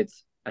did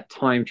a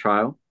time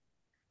trial.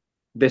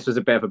 This was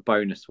a bit of a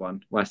bonus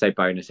one. When I say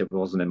bonus, it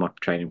wasn't in my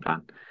training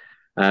plan.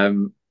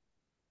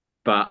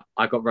 But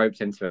I got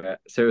roped into it.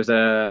 So it was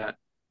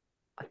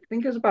I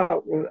think it was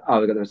about,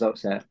 I've got the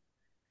results here.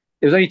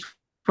 It was only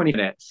 20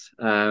 minutes.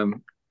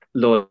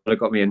 Laura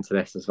got me into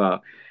this as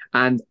well.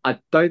 And I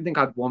don't think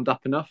I'd warmed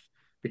up enough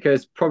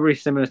because probably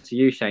similar to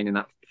you, Shane, in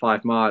that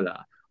 5 miler,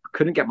 I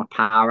couldn't get my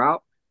power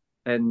out.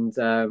 And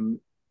I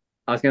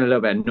was getting a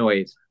little bit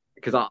annoyed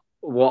because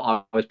what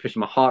I was pushing,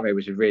 my heart rate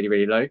was really,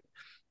 really low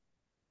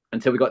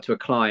until we got to a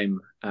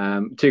climb.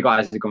 2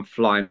 guys had gone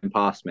flying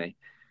past me,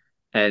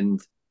 and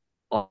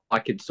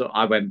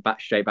I went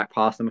straight back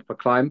past them up a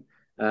climb.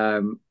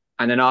 And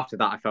then after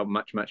that, I felt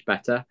much, much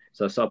better.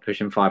 So I started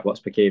pushing 5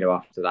 watts per kilo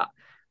after that.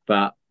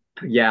 But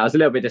yeah, I was a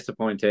little bit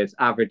disappointed.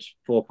 Average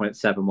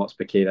 4.7 watts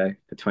per kilo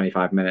for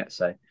 25 minutes.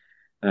 So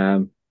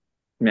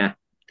yeah.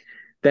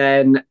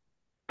 Then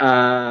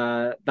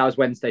that was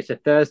Wednesday. So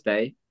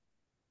Thursday,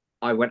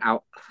 I went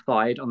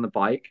outside on the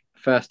bike.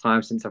 First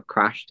time since I've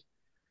crashed.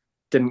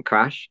 Didn't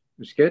crash,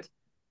 which is good.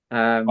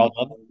 Well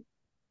done.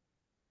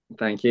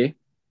 Thank you.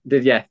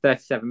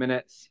 37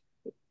 minutes.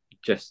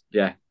 Just,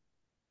 yeah.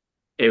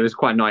 It was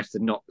quite nice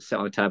to not sit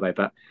on a turbo,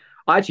 but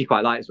I actually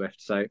quite like Zwift,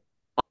 so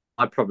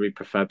I probably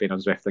prefer being on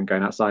Zwift than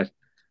going outside.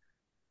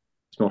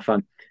 It's more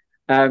fun.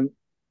 Then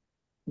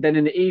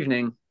in the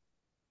evening,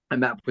 I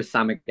met up with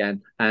Sam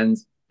again, and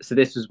so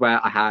this was where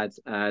I had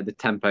the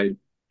tempo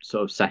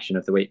sort of session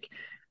of the week,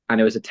 and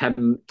it was a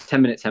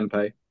 10-minute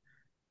tempo,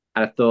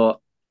 and I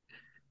thought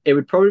it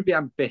would probably be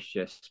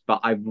ambitious, but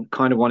I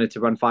kind of wanted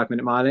to run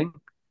 5-minute miling,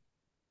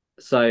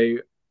 so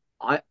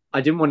I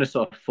didn't want to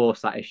sort of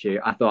force that issue.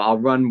 I thought I'll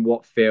run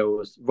what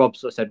feels. Rob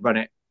sort of said run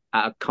it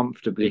at a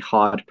comfortably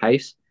hard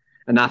pace,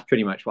 and that's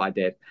pretty much what I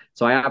did.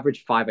 So I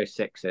averaged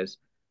 5:06s.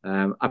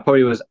 I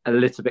probably was a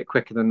little bit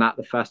quicker than that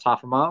the first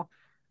half a mile.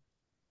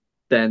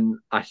 Then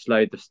I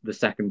slowed the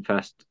second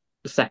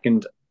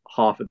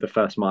half of the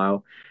first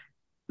mile.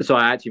 So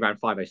I actually ran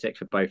 5:06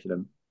 for both of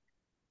them.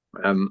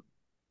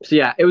 So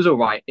yeah, it was all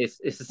right. It's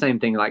the same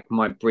thing. Like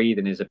my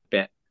breathing is a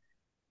bit.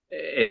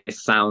 It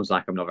sounds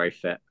like I'm not very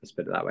fit. Let's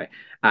put it that way.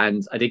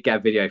 And I did get a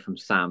video from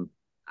Sam,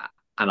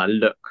 and I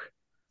look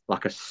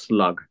like a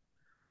slug.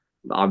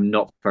 I'm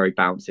not very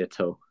bouncy at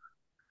all.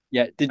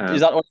 Yeah. Is Um,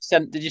 that what you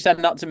sent? Did you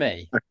send that to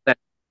me?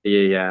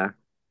 yeah,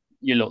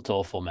 You looked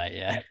awful, mate.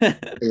 Yeah.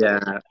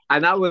 yeah,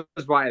 and that was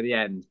right at the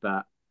end.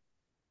 But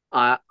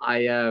I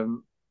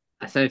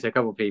sent it to a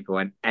couple of people,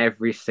 and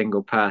every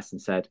single person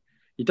said,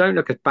 "You don't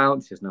look as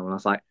bouncy as no one." I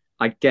was like,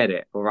 "I get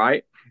it, all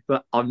right,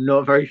 but I'm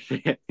not very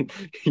fit.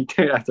 You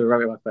don't have to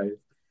rub it in my face."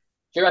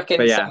 Do you reckon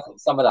But yeah,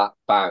 some of that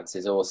bounce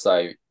is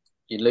also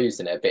you're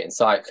losing it a bit in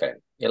cycling?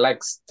 Your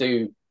legs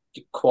do,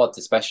 your quads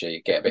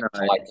especially, get a bit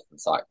no, tight in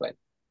cycling.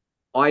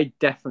 I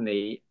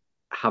definitely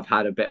have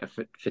had a bit of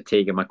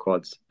fatigue in my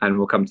quads, and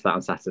we'll come to that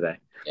on Saturday.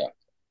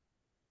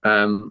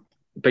 Yeah.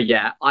 But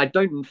yeah, I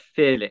don't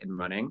feel it in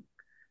running,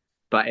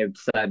 but it would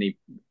certainly,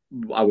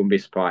 I wouldn't be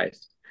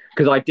surprised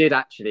because I did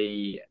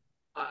actually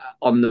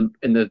on the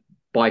in the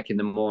bike in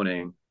the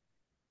morning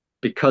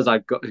because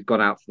I'd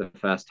gone out for the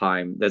first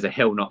time. There's a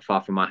hill not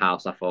far from my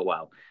house. I thought,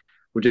 well,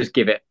 we'll just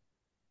give it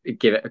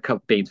a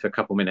couple beans for a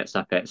couple minutes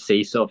up it,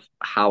 see sort of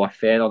how I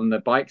feel on the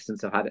bike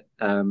since I've had it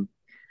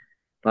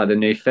like the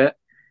new fit.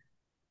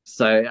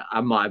 So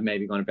I might have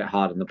maybe gone a bit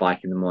hard on the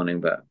bike in the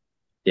morning, but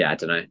yeah, I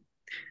don't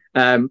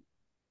know.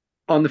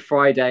 On the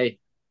Friday,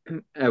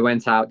 I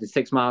went out, did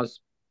 6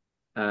 miles.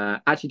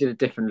 Actually, did a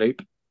different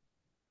loop,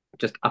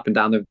 just up and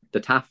down the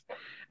Taff,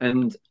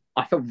 and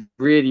I felt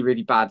really,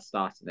 really bad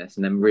starting this,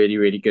 and then really,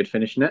 really good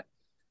finishing it.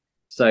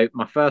 So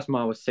my first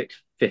mile was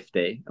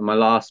 6:50, and my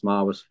last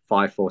mile was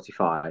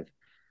 5:45.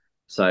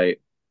 So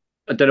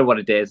I don't know what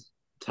it is.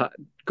 T-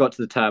 Got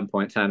to the turn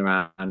point, turned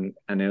around,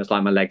 and it was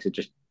like my legs had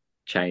just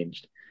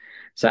changed.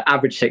 So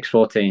average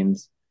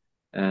 6:14s.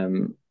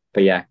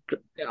 But yeah,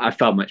 I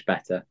felt much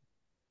better.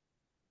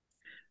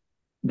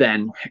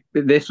 Then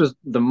this was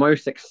the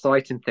most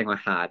exciting thing I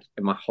had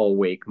in my whole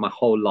week, my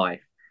whole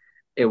life.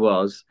 It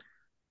was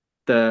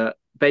the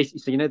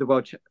basically, so the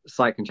World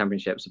Cycling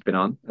Championships have been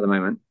on at the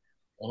moment.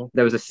 Mhm.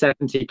 There was a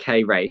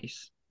 70k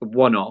race,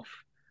 one off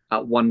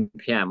at 1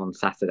 p.m. on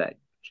Saturday.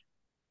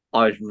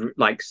 I was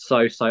like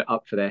so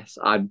up for this.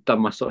 I'd done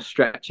my sort of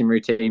stretching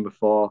routine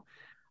before.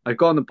 I'd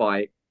got on the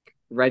bike,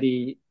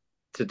 ready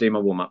to do my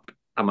warm up,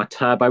 and my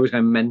turbo was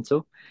going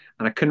mental,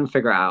 and I couldn't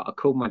figure it out. I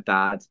called my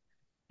dad.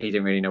 He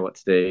didn't really know what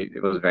to do.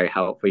 It wasn't very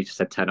helpful. He just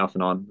said turn off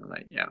and on. I'm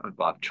like, yeah,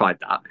 well, I've tried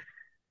that.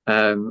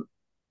 Um,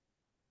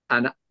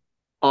 and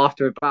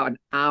after about an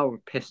hour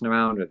of pissing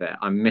around with it,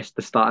 I missed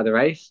the start of the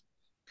race,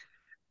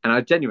 and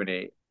I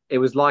genuinely, it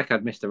was like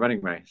I'd missed a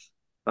running race.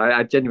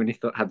 I genuinely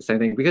thought had the same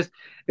thing because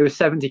it was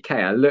 70k.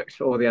 I looked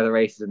for all the other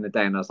races in the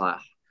day, and I was like,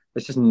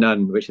 there's just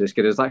none which are this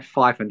good. It was like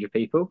 500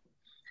 people.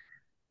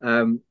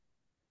 Um,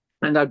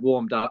 and I'd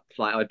warmed up,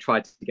 like I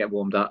tried to get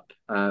warmed up.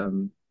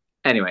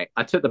 Anyway,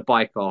 I took the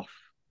bike off,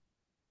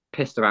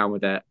 pissed around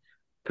with it,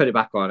 put it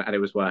back on, and it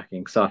was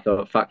working. So I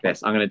thought, fuck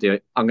this, I'm gonna do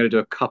it. I'm gonna do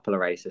a couple of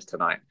races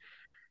tonight.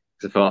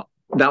 Because I thought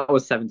that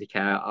was 70k.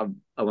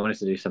 I wanted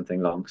to do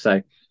something long,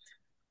 so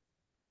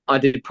I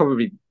did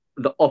probably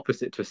the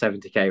opposite to a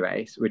 70k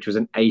race, which was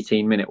an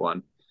 18-minute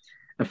one.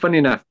 And funny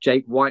enough,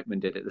 Jake Whiteman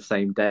did it the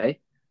same day,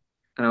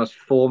 and I was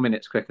 4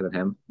 minutes quicker than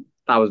him.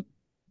 That was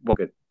one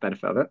good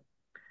benefit of it.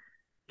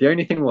 The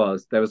only thing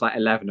was there was like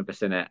 11 of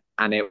us in it,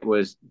 and it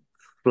was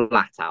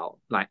flat out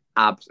like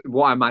abs.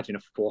 What I imagine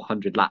a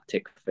 400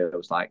 lactic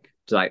feels like.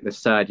 Like the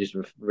surges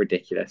were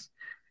ridiculous.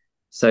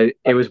 So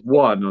it was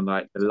one on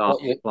like the last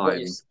climb.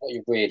 What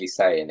you're really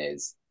saying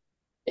is,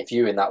 if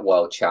you were in that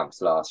world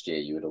champs last year,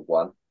 you would have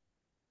won.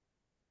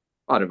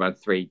 I'd have run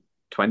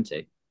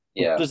 3:20.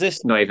 Yeah. Does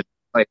this Not even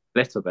like, a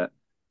little bit.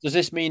 does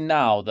this mean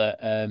now that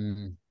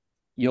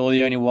you're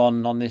the only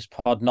one on this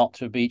pod not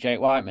to beat Jake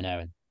Whiteman,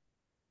 Aaron?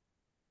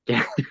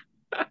 Yeah.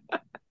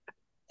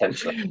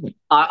 Potentially.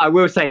 I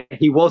will say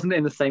he wasn't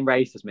in the same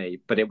race as me,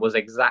 but it was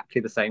exactly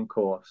the same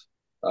course,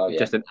 Oh yeah.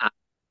 just an hour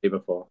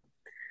before.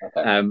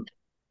 Okay.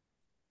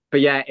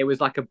 But yeah, it was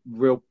like a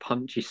real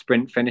punchy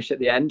sprint finish at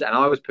the end, and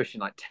I was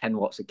pushing like 10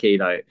 watts a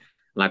kilo,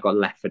 and I got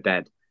left for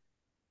dead.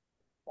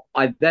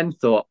 I then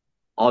thought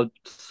I'll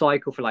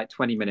cycle for like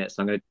 20 minutes.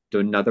 And I'm going to do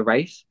another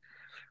race.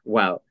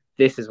 Well,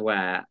 this is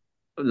where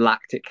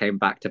lactic came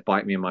back to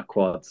bite me in my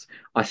quads.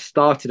 I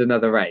started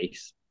another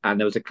race, and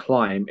there was a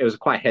climb. It was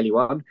quite a hilly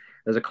one.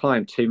 There was a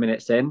climb 2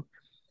 minutes in,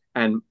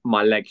 and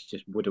my legs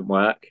just wouldn't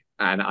work,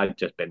 and I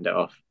just binned it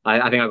off.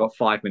 I think I got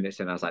 5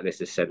 minutes in. I was like,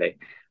 this is silly.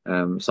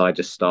 So I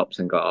just stopped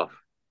and got off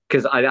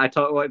because I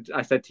told what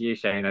I said to you,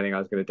 Shane. I think I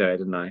was going to do it,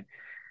 didn't I?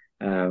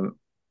 And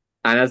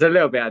I was a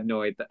little bit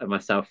annoyed at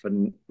myself for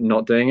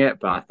not doing it,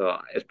 but I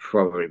thought it's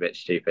probably a bit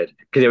stupid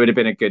because it would have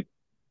been a good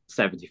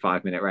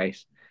 75-minute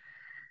race.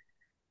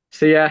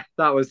 So yeah,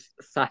 that was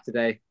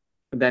Saturday.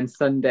 And then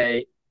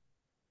Sunday,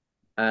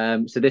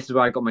 so this is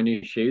where I got my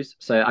new shoes.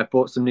 So I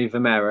bought some new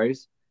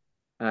Vomeros.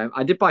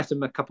 I did buy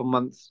some a couple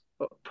months,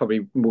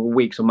 probably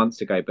weeks or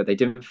months ago, but they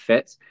didn't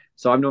fit.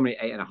 So I'm normally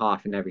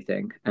 8.5 in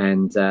everything.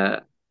 And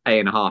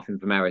 8.5 in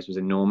Vomeros was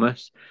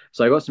enormous.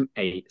 So I got some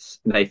 8s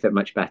and they fit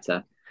much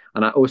better.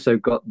 And I also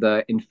got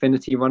the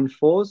Infinity Run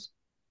 4s.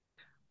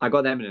 I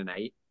got them in an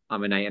 8.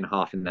 I'm an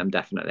 8.5 in them,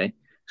 definitely.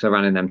 Because I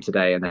ran in them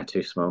today and they're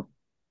too small.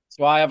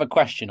 So I have a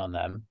question on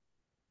them.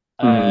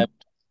 Mm,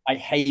 I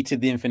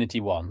hated the Infinity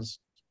ones.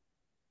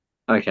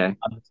 okay.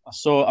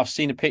 I've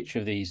seen a picture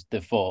of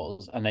the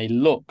fours, and they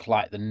look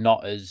like they're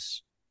not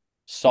as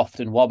soft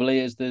and wobbly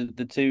as the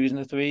twos and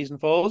the threes and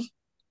fours.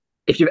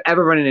 If you've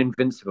ever run in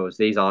Invincibles,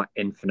 these are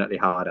infinitely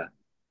harder.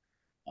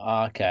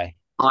 Okay.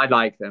 I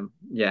like them.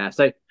 Yeah.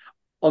 So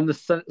on the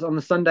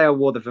Sunday, I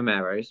wore the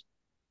Vomeros,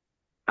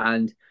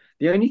 and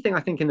the only thing I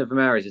think in the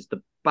Vomeros is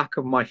the back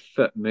of my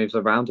foot moves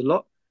around a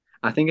lot.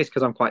 I think it's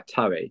because I'm quite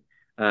toey.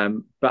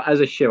 But as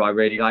a shoe, I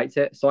really liked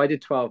it. So I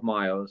did 12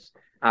 miles,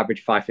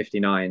 average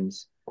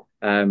 5:59s.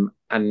 And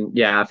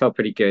yeah, I felt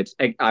pretty good.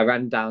 I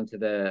ran down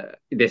to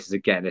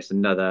it's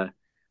another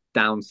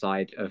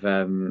downside of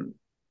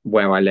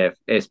where I live.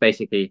 It's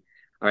basically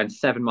I ran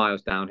 7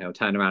 miles downhill,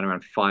 turned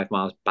around 5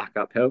 miles back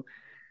uphill.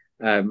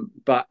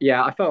 But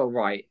yeah, I felt all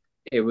right.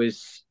 It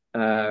was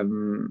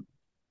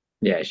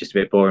yeah, it's just a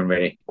bit boring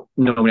really.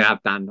 Normally I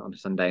have Dan on a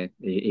Sunday.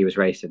 He was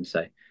racing,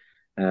 so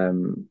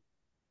um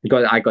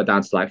I got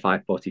down to like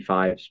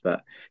 5:45s,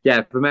 but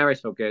yeah,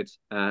 Ramirez felt good.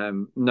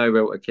 No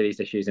real Achilles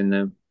issues in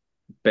them,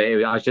 but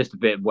I was just a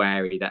bit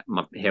wary that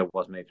my heel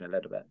was moving a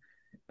little bit.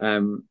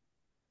 Um,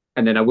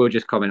 and then I will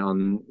just comment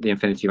on the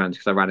Infinity runs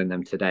because I ran in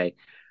them today.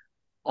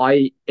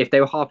 If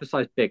they were half a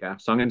size bigger,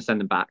 so I'm going to send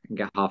them back and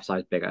get half a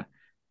size bigger.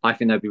 I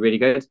think they'd be really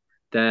good.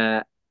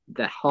 They're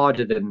they're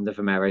harder than the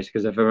Vomeros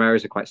because the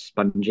Vomeros are quite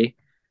spongy,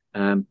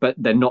 but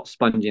they're not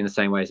spongy in the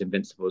same way as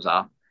Invincibles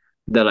are.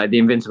 They're like the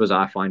Invincibles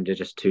I find are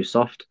just too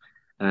soft.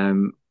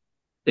 Um,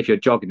 if you're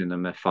jogging in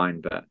them, they're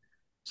fine, but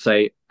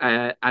so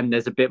and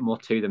there's a bit more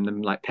to them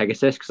than like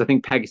Pegasus because I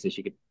think Pegasus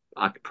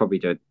I could probably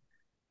do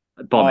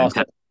a bomb Oh, in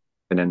 10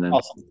 in them.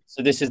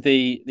 so this is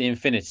the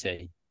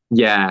Infinity.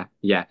 Yeah,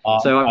 yeah.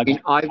 So I mean,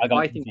 I got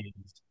I think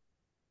confused.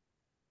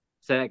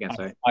 say it again.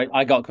 Sorry.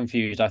 I got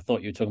confused. I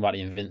thought you were talking about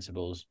the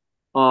Invincibles.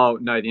 Oh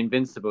no, the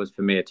Invincibles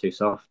for me are too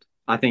soft.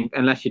 I think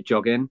unless you're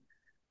jogging,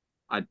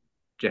 I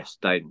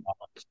just don't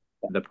see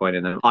the point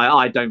in them.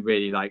 I don't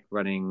really like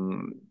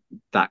running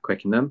that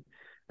quick in them.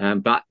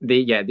 But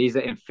these are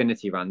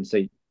infinity runs.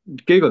 So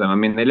Google them. I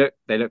mean, they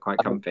look quite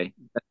comfy.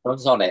 I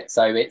was on it,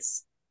 so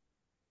it's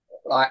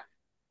like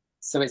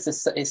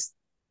it's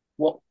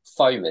what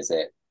foam is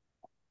it?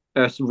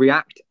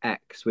 React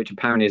X, which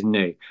apparently is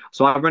new.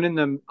 So I run in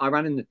them. I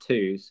ran in the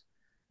twos,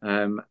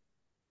 um,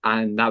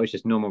 and that was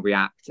just normal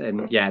React.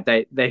 And yeah,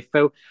 they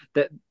feel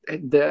that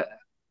the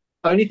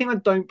only thing I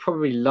don't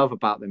probably love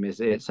about them is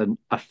it's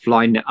a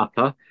fly knit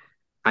upper,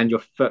 and your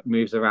foot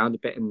moves around a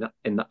bit in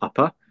the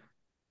upper.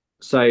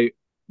 So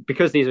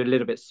because these are a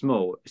little bit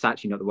small, it's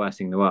actually not the worst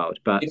thing in the world.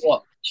 But You know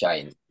what,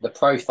 Shane? The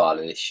profile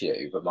of this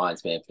shoe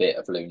reminds me a bit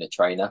of Lunar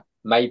Trainer.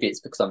 Maybe it's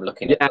because I'm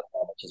looking at yeah, the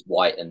one which is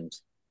white and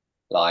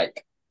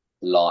like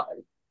light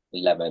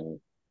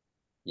lemon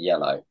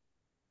yellow,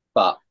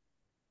 but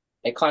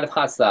it kind of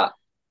has that.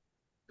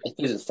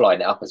 Because it's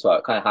flying it up as well,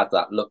 it kind of had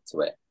that look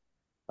to it.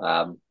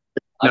 Um,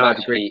 no, I'd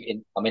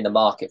agree. I'm in the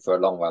market for a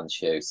long run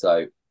shoe,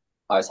 so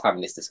I was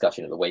having this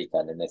discussion at the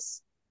weekend, and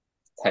this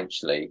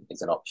potentially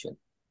is an option.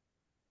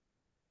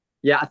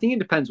 Yeah, I think it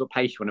depends what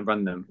pace you want to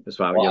run them as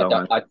well. Well, Your I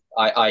long don't.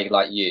 run. I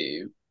like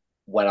you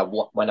when I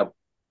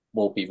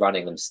will be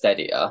running them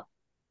steadier.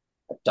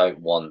 I don't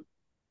want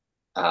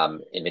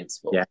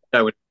invincible. Yeah,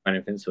 don't want to run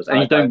invincibles, and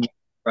I you don't don't.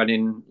 run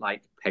in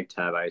like peg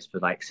turbos for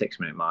like 6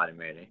 minute miling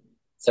really.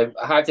 So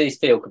how do these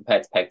feel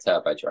compared to Peg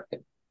Turbo? Do you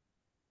reckon?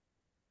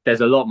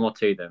 There's a lot more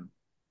to them.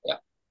 Yeah,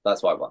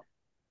 that's what I want.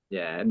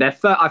 Yeah,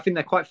 I think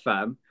they're quite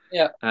firm.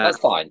 Yeah, Uh, that's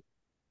fine.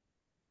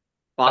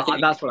 I but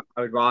think that's what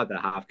I would rather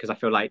have because I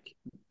feel like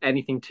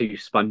anything too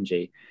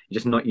spongy, you're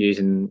just not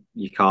using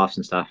your calves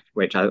and stuff,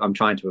 which I'm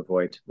trying to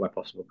avoid where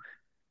possible.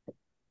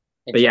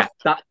 But yeah,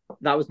 interesting.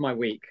 that was my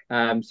week.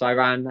 So I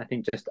ran, I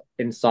think, just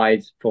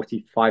inside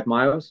 45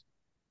 miles.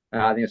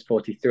 I think it's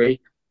 43.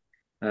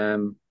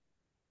 Um,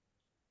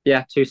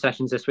 yeah, 2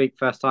 sessions this week,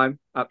 first time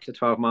up to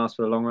 12 miles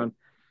for the long run.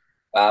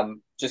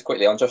 Just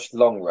quickly on Josh's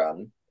long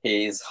run,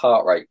 his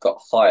heart rate got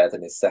higher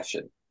than his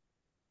session.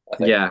 I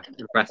think. Yeah,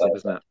 impressive,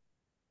 isn't it?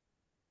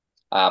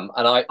 And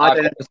I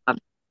don't understand.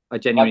 I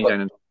I've genuinely got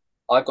don't understand.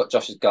 I've got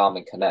Josh's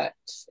Garmin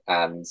Connect,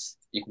 and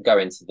you can go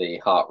into the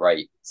heart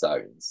rate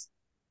zones,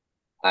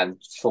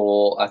 and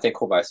for I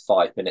think almost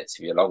 5 minutes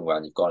of your long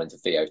run, you've gone into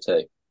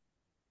VO2.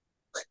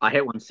 I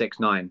hit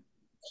 169.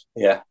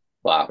 Yeah.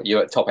 Wow,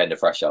 you're at top end of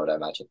threshold, I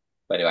imagine.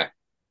 But anyway,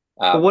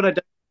 But um, what I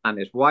don't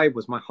understand is why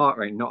was my heart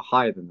rate not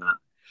higher than that?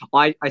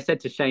 I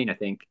said to Shane, I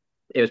think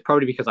it was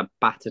probably because I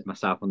battered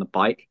myself on the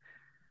bike.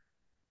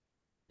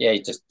 yeah,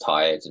 you're just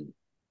tired and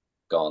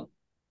gone.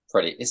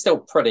 It's still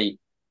pretty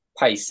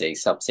pacey,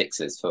 sub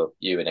sixes for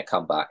you in a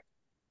comeback.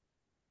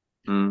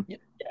 Mm. Yeah.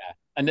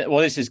 And well,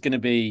 this is going to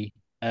be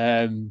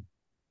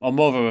well,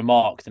 more of a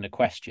remark than a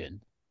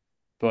question,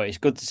 but it's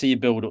good to see you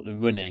build up the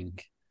running.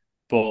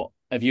 But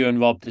have you and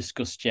Rob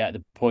discussed yet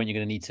the point you're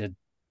going to need to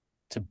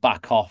to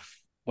back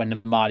off when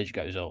the mileage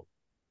goes up?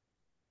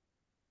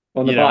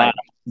 On the bike.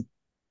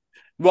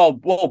 Well,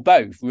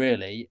 both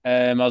really.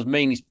 I was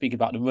mainly speaking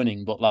about the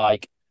running, but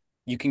like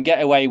you can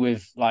get away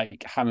with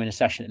like having a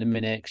session at the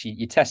minute because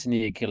you're testing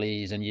the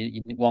Achilles and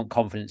you want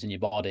confidence in your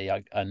body.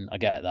 And I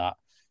get that,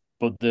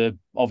 but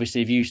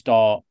obviously if you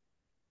start,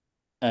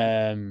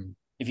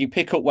 if you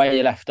pick up where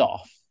you left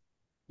off,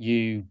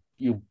 you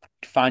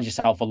find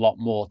yourself a lot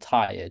more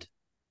tired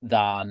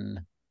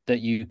than that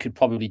you could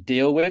probably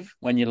deal with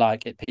when you're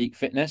like at peak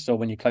fitness or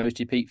when you're close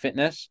to peak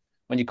fitness.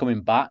 When you're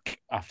coming back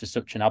after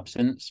such an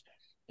absence,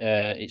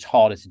 it's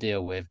harder to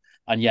deal with.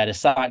 And yeah, the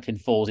cycling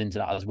falls into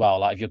that as well.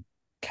 Like if you're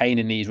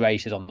caning these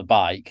races on the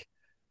bike,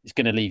 it's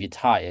going to leave you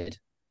tired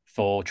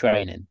for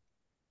training.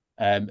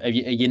 Have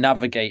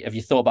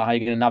you thought about how you're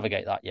going to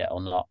navigate that yet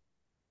or not?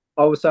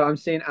 Oh, so I'm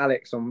seeing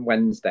Alex on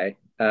Wednesday.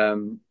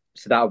 So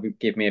that'll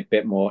give me a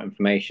bit more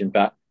information.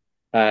 But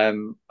I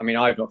mean,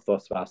 I've not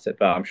thought about it,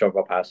 but I'm sure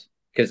Rob has.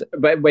 Because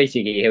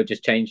basically, he'll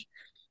just change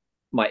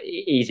my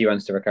easy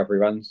runs to recovery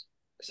runs.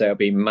 So it'll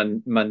be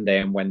Monday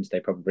and Wednesday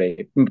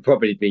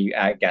probably be,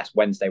 I guess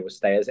Wednesday will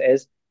stay as it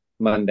is.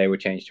 Monday will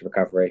change to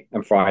recovery,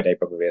 and Friday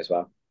probably as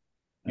well.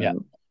 Yeah.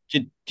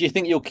 Do you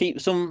think you'll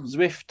keep some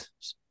Zwift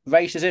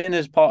races in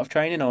as part of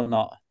training or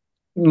not?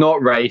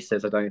 Not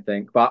races, I don't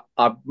think, but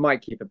I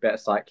might keep a bit of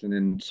cycling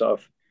and sort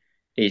of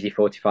easy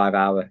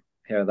 45-hour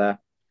here or there.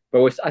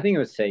 But I think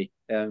we'll see.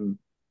 Oh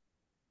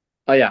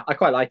yeah, I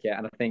quite like it,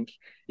 and I think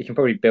you can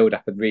probably build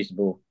up a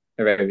reasonable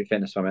aerobic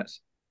fitness from it.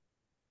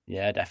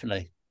 Yeah,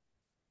 definitely.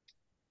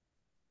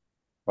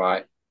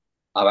 Right.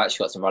 I've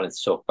actually got some running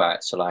to talk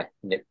about. Shall I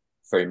nip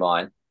through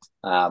mine?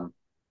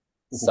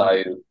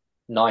 So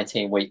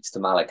 19 weeks to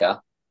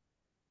Malaga.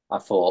 I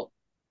thought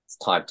it's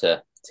time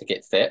to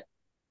get fit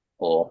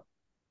or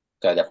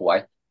go the other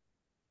way.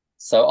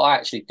 So I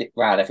actually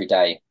ran every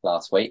day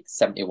last week,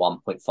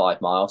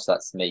 71.5 miles. So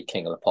that's me,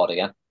 king of the pod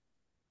again.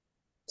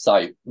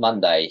 So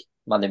Monday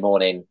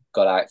morning,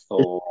 got out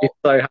for He's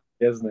so happy,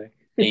 isn't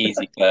he?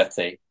 Easy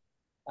 30.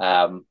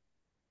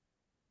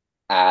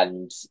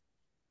 And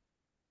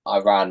I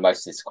ran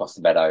most of this across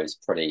the meadows.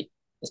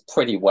 It's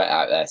pretty wet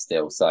out there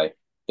still, so a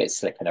bit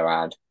slipping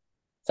around.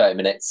 30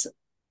 minutes,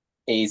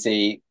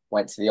 easy.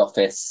 Went to the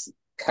office,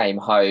 came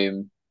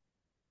home,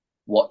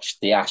 watched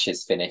the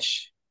Ashes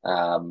finish.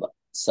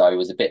 So it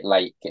was a bit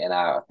late getting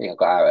out. I think I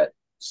got out at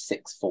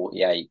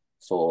 6:48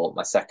 for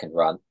my second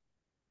run.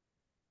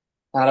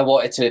 And I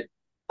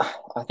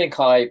think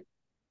I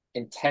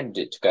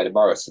intended to go to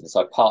Morrison's.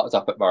 So I parked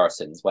up at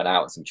Morrison's, went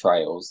out on some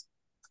trails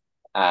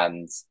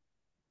and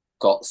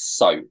got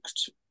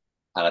soaked.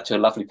 And I took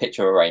a lovely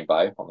picture of a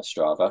rainbow on the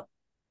Strava,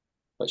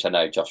 which I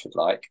know Josh would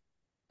like.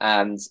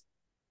 And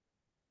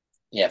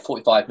yeah,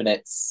 46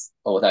 minutes,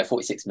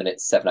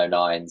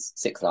 7:09s,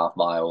 6.5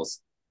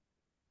 miles.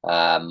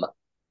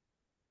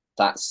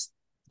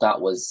 That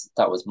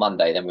was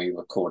Monday. Then we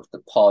recorded the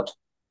pod.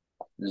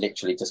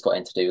 Literally just got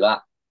in to do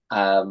that.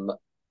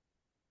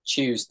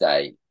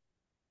 Tuesday,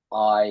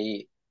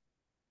 I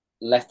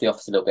left the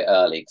office a little bit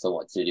early because I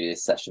wanted to do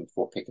this session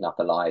before picking up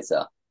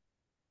Eliza.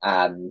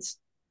 And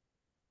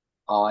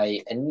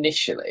I kind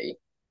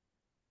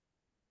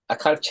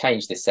of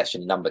changed this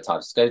session a number of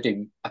times. I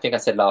think I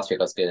said last week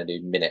I was going to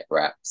do minute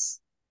reps.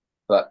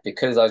 But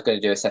because I was going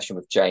to do a session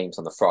with James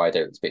on the Friday,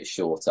 it was a bit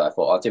shorter. I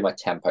thought I'll do my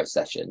tempo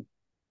session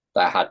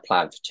that I had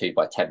planned for 2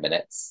 by 10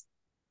 minutes.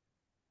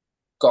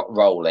 Got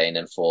rolling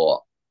and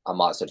thought I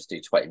might as well just do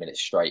 20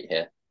 minutes straight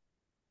here.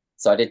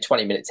 So I did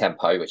 20-minute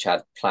tempo, which I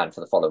had planned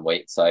for the following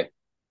week. So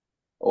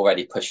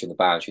already pushing the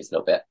boundaries a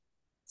little bit.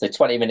 So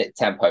 20-minute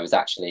tempo was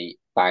actually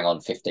bang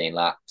on 15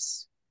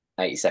 laps,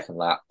 80-second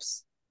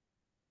laps.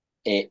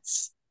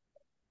 It's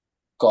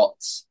got,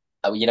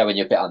 when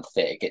you're a bit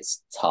unfit, it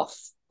gets tough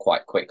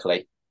quite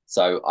quickly.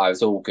 So I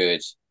was all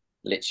good.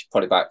 Literally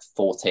probably about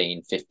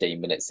 14, 15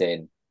 minutes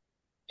in,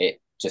 it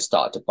just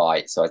started to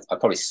bite. So I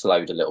probably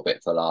slowed a little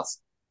bit for the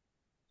last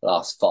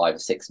 5 or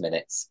 6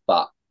 minutes.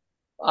 But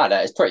I don't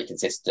know, it's pretty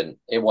consistent.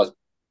 It was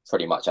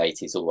pretty much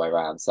 80s all the way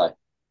around. So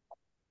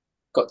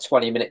got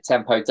 20-minute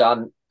tempo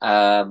done,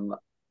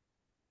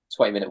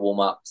 20-minute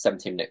warm-up,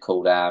 17-minute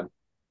cool-down.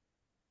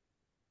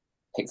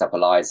 Picked up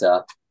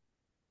Eliza.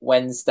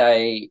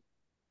 Wednesday,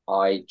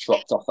 I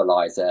dropped off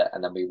Eliza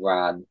and then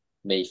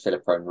me,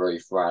 Philippa and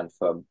Ruth ran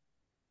from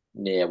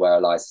near where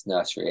Eliza's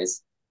nursery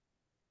is.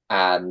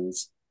 And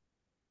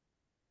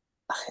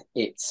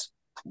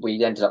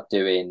we ended up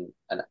doing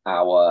an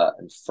hour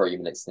and 3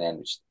 minutes in the end,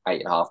 which is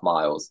 8.5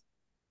 miles.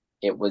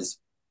 It was,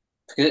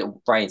 because it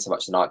rained so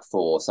much the night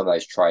before, some of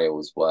those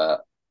trails were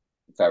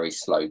very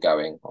slow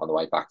going on the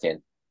way back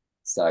in.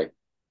 So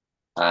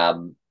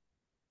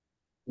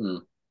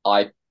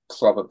I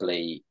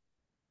probably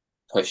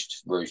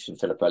pushed Ruth and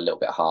Philippa a little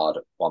bit hard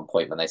at one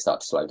point when they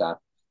started to slow down.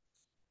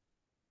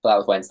 But that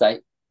was Wednesday.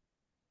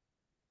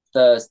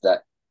 Thursday,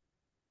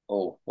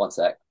 one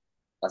sec.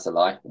 That's a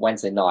lie.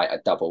 Wednesday night, I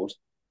doubled.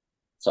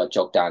 So I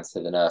jogged down to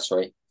the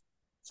nursery,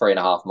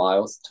 3.5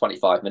 miles,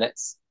 25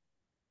 minutes.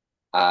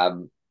 I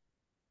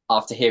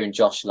after hearing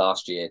Josh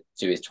last year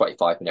do his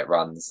 25-minute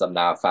runs, I'm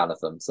now a fan of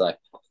them. So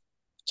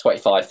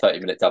 25,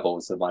 30-minute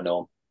doubles are my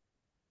norm.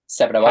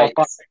 708.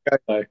 How far did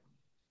it go,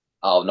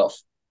 Oh, not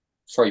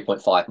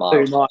 3.5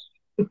 though? 2 miles.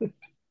 miles.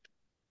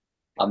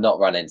 I'm not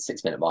running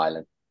 6-minute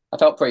miling. I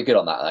felt pretty good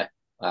on that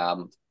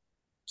though.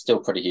 Still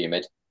pretty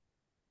humid.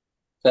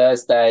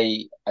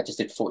 Thursday, I just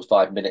did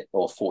 45 minutes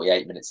or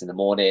 48 minutes in the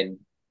morning.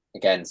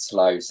 Again,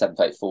 slow,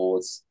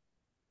 7:34s.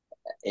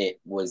 It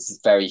was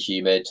very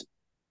humid.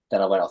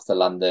 Then I went off to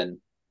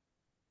London,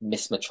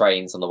 missed my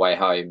trains on the way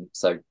home,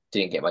 so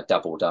didn't get my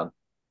double done.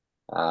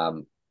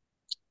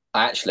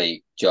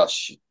 Actually,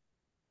 Josh,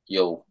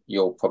 you'll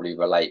probably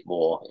relate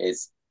more,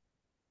 is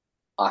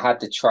I had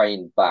the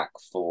train back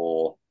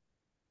for,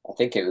 I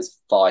think it was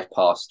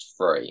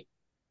 3:05,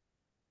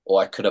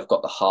 or I could have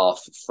got the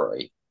half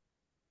free.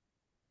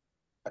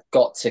 I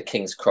got to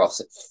King's Cross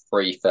at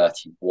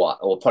 3:31,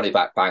 or probably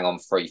bang on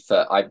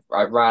 3:30.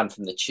 I ran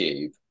from the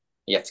tube.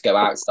 You have to go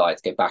outside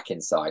to go back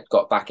inside.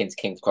 Got back into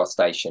King's Cross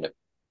station at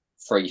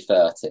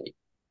 3:30,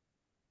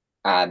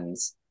 and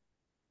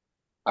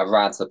I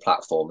ran to the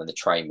platform, and the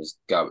train was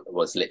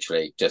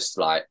literally just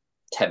like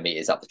 10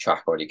 meters up the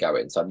track already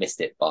going. So I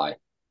missed it by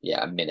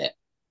a minute.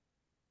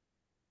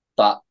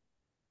 But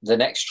the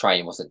next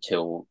train wasn't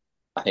till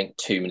I think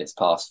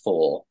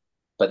 4:02,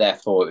 but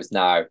therefore it was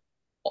now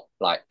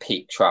like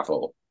peak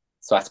travel,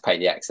 so I had to pay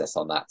the excess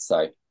on that.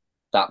 So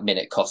that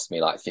minute cost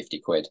me like 50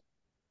 quid.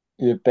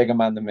 You're a bigger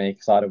man than me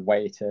because I'd have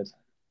waited.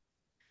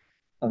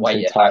 I'm too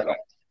Wait, tired.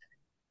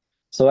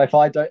 So if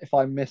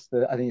I miss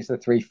I think it's the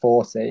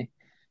 3:40,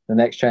 the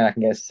next train I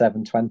can get is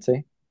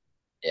 7:20.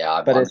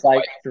 Yeah, but it's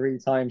like 3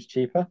 times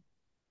cheaper.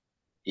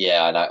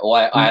 Yeah, I know.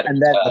 Well, I had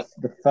and then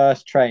the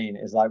first train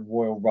is like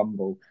Royal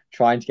Rumble.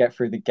 Trying to get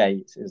through the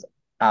gates is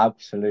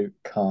absolute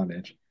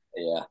carnage.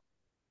 Yeah.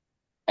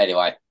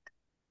 Anyway,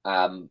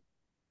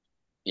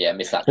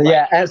 missed that. So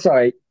yeah,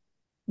 sorry.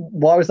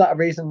 Why was that a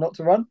reason not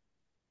to run?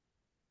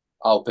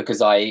 Oh,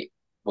 because I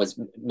was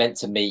meant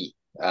to meet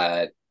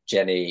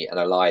Jenny and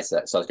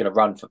Eliza, so I was going to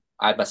run.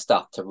 I had my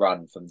stuff to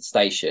run from the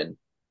station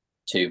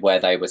to where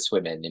they were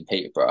swimming in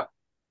Peterborough,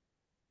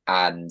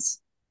 and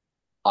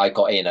I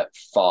got in at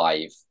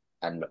 5,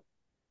 and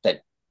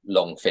they'd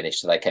long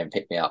finished, so they came and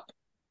picked me up,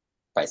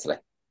 basically.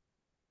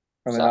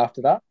 And then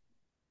after that,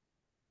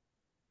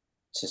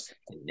 just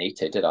didn't need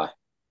to, did I?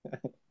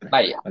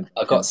 Mate,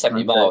 I got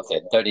 70 miles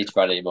in. Don't need to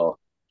run anymore.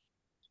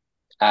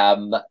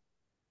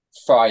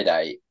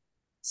 Friday,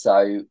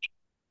 so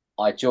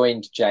I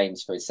joined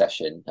James for his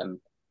session, and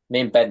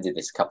me and Ben did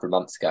this a couple of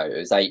months ago. It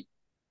was 8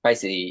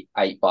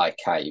 by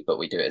K, but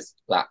we do it as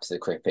laps of the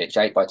cricket pitch,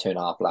 8 by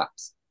 2.5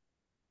 laps.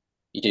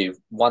 You do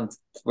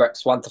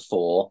reps 1 to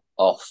 4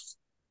 off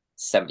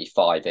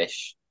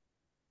 75-ish,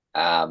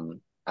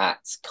 at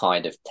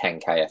kind of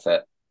 10K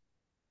effort.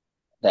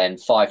 Then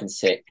 5 and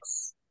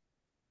 6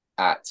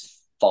 at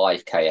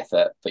 5K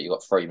effort, but you've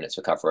got 3 minutes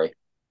recovery.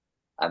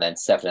 And then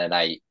 7 and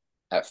 8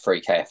 at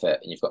 3K effort,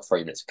 and you've got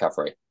 3 minutes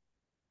recovery.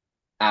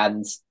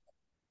 And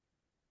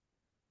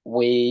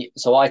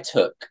I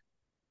took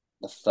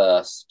the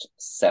first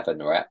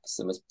 7 reps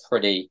and was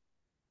pretty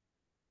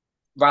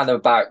round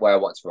about where I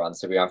want to run.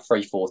 So we ran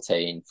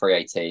 3:14,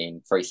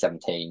 3:18,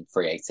 3:17,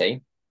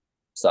 3:18.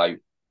 So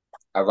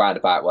around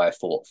about where I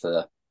thought for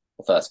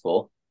the first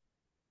 4.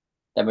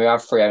 Then we ran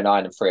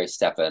 3:09 and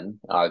 3:07.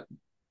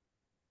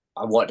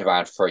 I wanted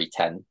around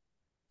 3:10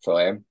 for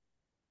him.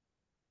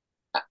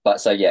 But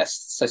so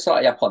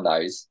slightly up on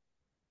those.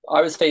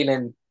 I was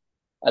feeling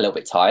a little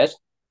bit tired.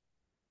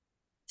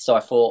 So I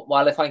thought,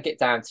 well, if I could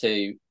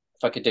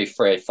do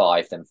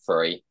 3:05, then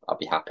 3, I'll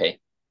be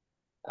happy.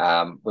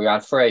 We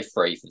ran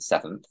 3:03 for the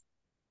 7th.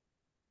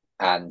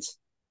 And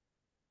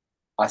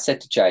I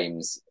said to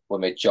James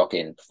when we were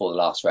jogging before the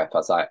last rep, I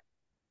was like,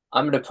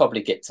 I'm going to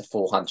probably get to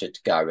 400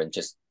 to go and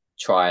just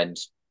try and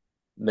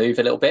move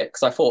a little bit,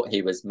 because I thought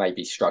he was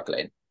maybe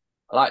struggling.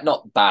 Like,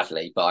 not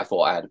badly, but I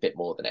thought I had a bit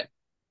more than him.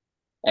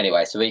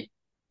 Anyway, so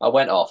I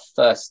went off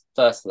first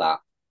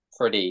lap,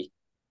 pretty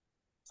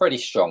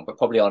strong, but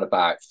probably on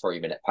about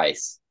 3-minute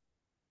pace.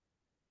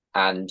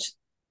 And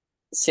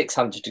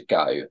 600 to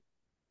go,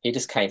 he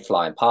just came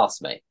flying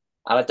past me.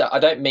 And I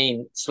don't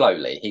mean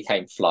slowly, he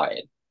came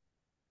flying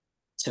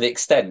to the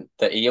extent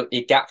that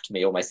he gapped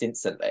me almost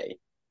instantly.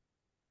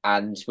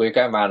 And we were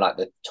going around like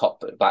the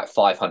top, about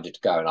 500 to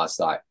go. And I was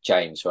like,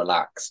 James,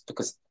 relax.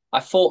 Because I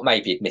thought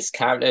maybe he'd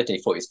miscounted and he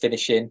thought he was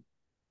finishing.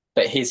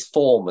 But his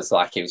form was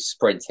like he was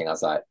sprinting. I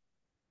was like,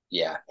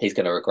 yeah, he's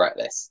going to regret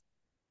this.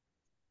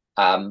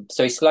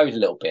 So he slowed a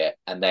little bit.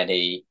 And then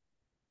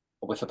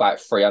with about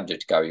 300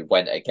 to go, he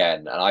went again.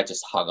 And I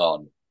just hung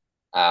on.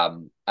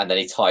 And then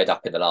he tied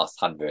up in the last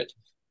 100.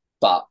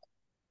 But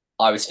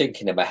I was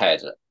thinking in my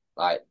head,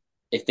 like,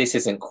 if this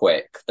isn't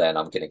quick, then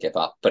I'm going to give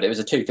up. But it was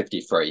a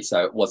 2:53,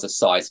 so it was a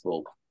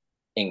sizable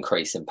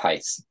increase in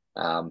pace.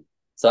 So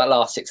that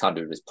last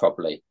 600 was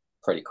probably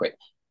pretty quick.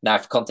 Now,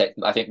 for context,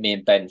 I think me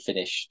and Ben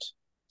finished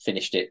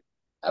it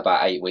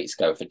about 8 weeks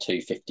ago for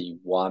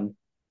 2:51,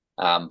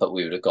 but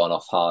we would have gone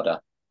off harder.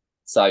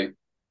 So,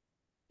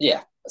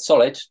 yeah,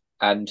 solid.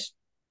 And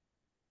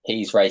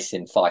he's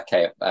racing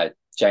 5K.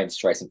 James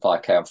is racing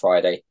 5K on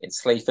Friday in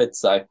Sleaford,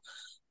 so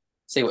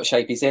see what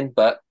shape he's in.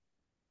 But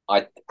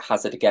I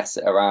hazard a guess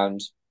at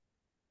around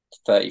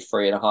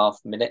 33.5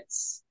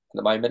 minutes at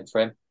the moment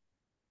for him.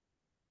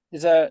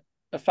 Is a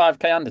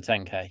 5K and a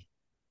 10K?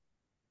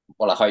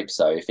 Well, I hope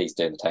so if he's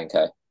doing the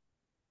 10K.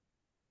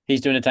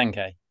 He's doing a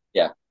 10K?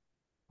 Yeah.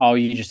 Oh,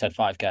 you just said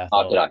 5K.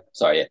 Oh, did I?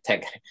 Sorry, yeah,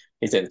 10K.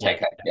 He's doing the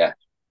 10K, yeah.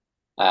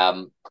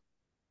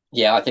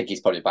 Yeah, I think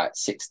he's probably about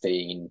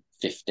 16,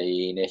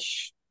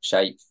 15-ish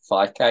shape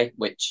 5K,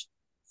 which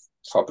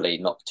probably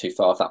not too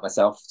far off that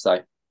myself. So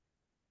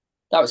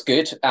that was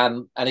good.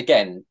 And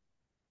again,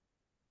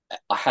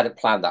 I hadn't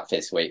planned that for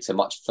this week, so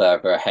much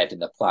further ahead in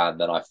the plan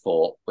than I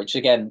thought, which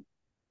again,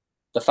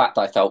 the fact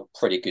that I felt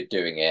pretty good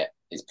doing it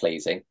is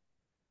pleasing.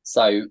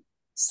 So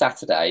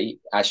Saturday,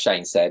 as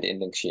Shane said, in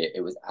Lincolnshire,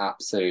 it was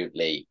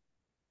absolutely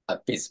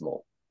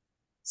abysmal.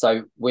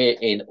 So we're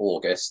in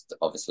August,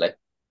 obviously.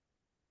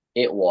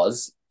 It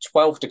was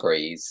 12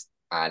 degrees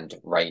and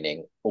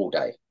raining all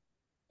day.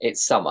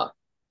 It's summer.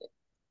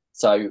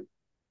 So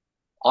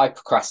I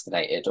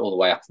procrastinated all the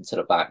way up until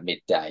about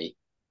midday,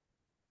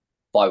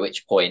 by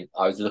which point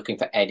I was looking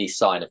for any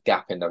sign of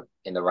gap in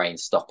the rain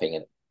stopping,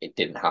 and it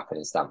didn't happen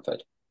in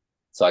Stamford.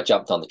 So I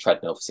jumped on the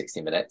treadmill for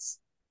 60 minutes,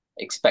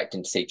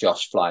 expecting to see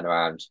Josh flying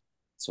around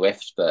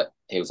Swift, but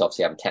he was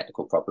obviously having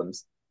technical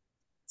problems.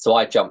 So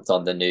I jumped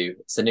on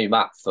it's a new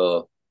map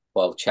for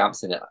World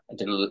Champs, and I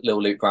did a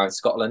little loop around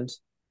Scotland,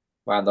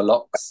 around the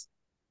locks.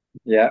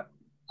 Yeah.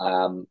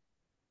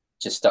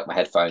 Just stuck my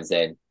headphones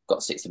in,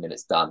 got 60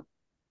 minutes done.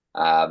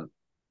 I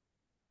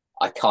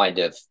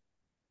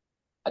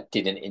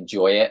didn't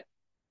enjoy it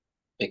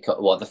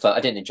because,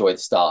 I didn't enjoy the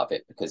start of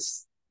it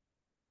because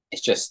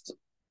it's just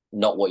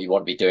not what you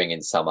want to be doing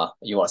in summer.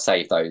 You want to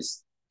save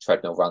those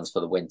treadmill runs for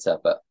the winter,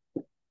 but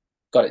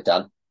got it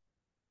done.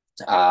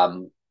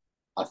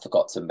 I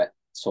forgot to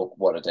talk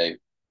what I do.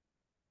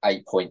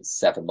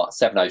 8.7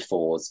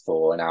 704s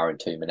for an hour and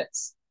 2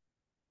 minutes.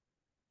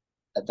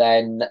 And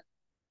then,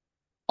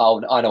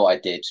 I know what I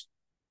did.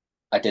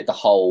 I did the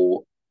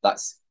whole,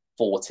 that's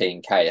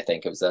 14K, I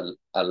think it was a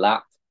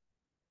lap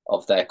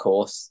of their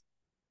course.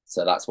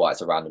 So that's why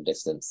it's a random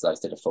distance. So I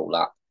did a full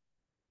lap.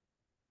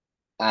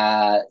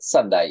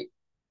 Sunday.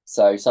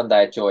 So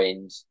Sunday I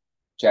joined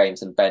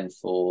James and Ben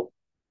for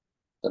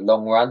the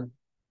long run.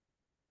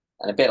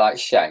 And a bit like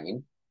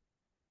Shane,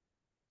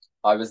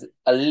 I was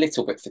a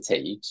little bit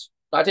fatigued.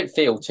 I didn't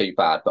feel too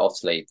bad, but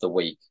obviously the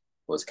week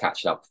was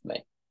catching up for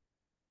me.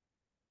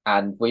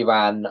 And we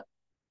ran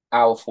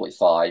hour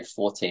 45,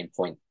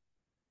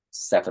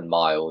 14.7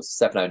 miles,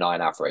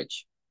 709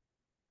 average.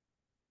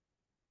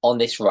 On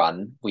this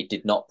run, we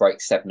did not break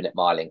 7-minute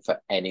miling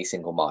for any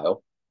single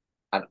mile.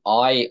 And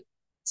I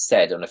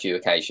said on a few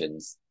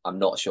occasions, I'm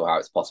not sure how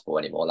it's possible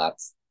anymore,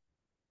 lads.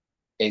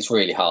 It's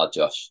really hard,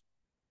 Josh.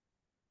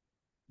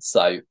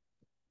 So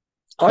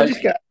I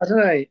don't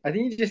know. I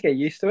think you just get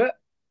used to it.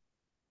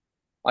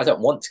 I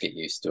don't want to get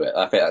used to it.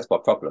 I think that's my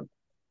problem.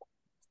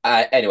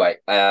 Anyway,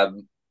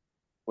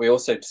 we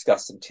also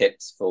discussed some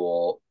tips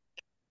for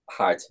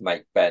how to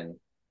make Ben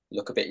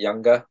look a bit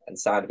younger and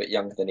sound a bit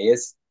younger than he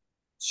is.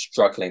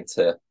 Struggling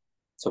to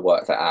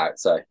work that out.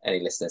 So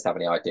any listeners have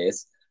any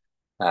ideas?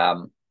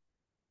 Though,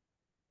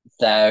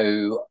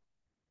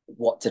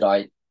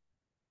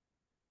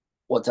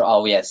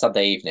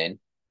 Sunday evening,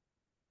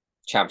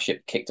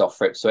 championship kicked off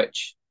for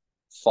Ipswich,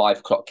 5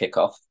 o'clock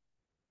kickoff.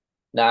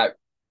 Now,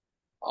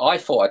 I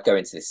thought I'd go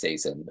into this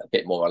season a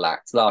bit more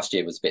relaxed. Last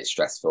year was a bit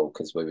stressful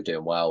because we were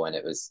doing well and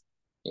it was,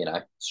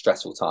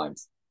 stressful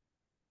times.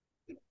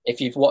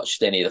 If you've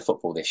watched any of the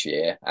football this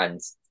year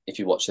and if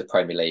you watch the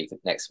Premier League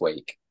next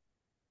week,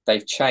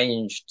 they've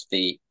changed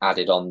the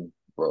added on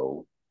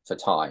rule for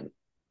time.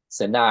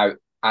 So now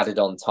added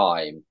on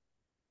time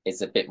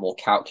is a bit more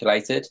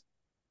calculated.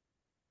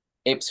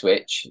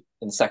 Ipswich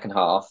in the second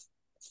half,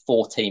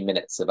 14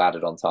 minutes of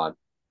added on time.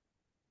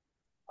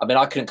 I mean,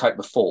 I couldn't cope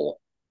before.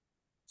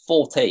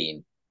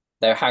 14,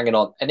 they're hanging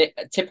on. And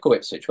typical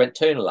Ipswich went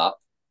 2-0 up.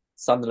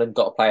 Sunderland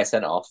got a player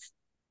sent off.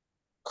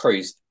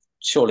 Cruised,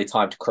 surely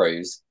time to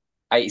cruise.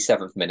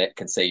 87th minute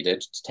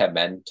conceded to 10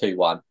 men,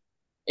 2-1.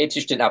 It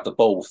just didn't have the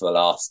ball for the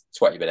last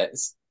 20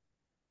 minutes.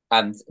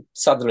 And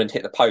Sunderland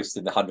hit the post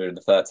in the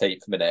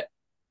 113th minute.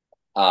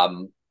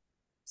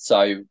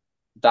 So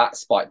that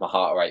spiked my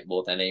heart rate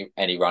more than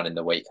any run in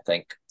the week, I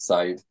think.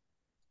 So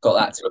got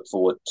that to look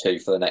forward to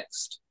for the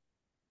next,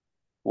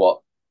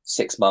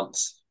 6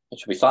 months,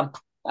 which will be fun.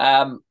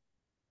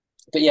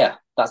 But yeah,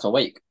 that's my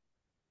week.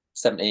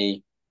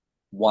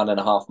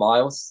 71.5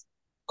 miles.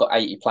 Got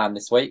 80 planned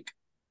this week.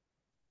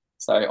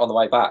 So on the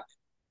way back.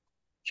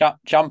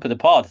 Champ of the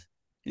pod.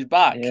 He's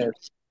back. Yeah.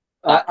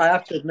 I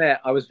have to admit,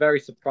 I was very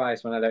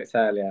surprised when I looked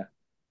earlier.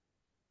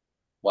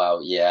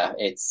 Well, yeah,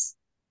 as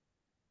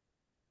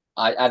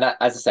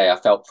I say, I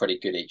felt pretty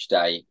good each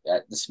day.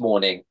 This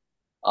morning,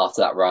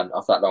 after that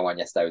long run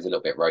yesterday, was a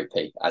little bit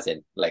ropey, as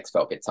in legs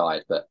felt a bit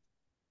tired. But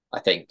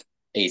I think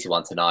easy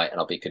one tonight, and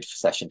I'll be good for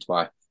session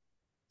tomorrow.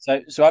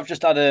 So I've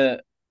just had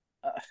a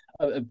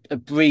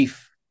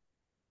brief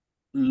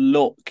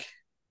look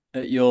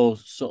at your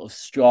sort of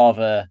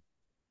Strava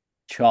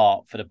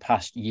chart for the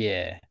past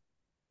year,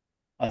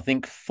 I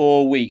think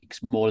 4 weeks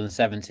more than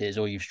 70 is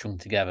all you've strung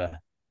together.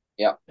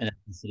 Yeah. In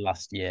the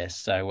last year.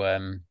 So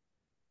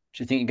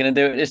do you think you're gonna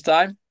do it this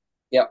time?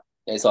 Yep,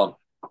 it's on.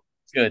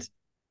 Good.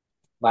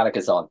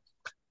 Malika's on.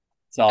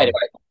 It's on. Anyway,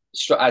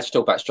 as you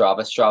talk about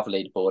Strava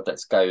leaderboard,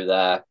 let's go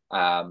there.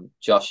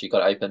 Josh, you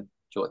got it open. Do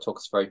you want to talk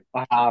us through?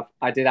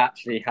 I did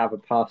actually have a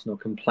personal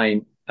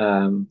complaint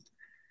come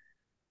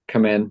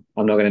in.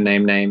 I'm not going to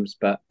name names,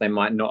 but they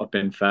might not have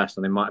been first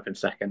or they might have been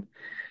second.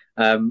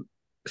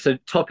 So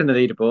top in the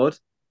leaderboard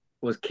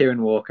was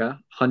Kieran Walker,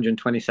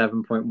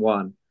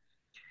 127.1.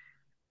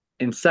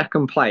 In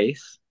second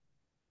place,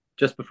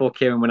 just before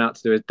Kieran went out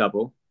to do his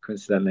double,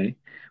 coincidentally,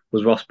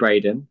 was Ross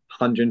Braden,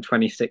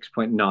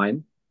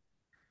 126.9.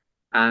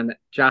 And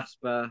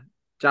Jasper's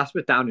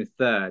down in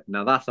third.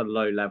 Now that's a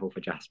low level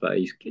for Jasper.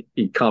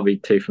 He can't be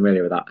too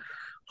familiar with that.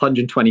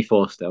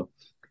 124 still.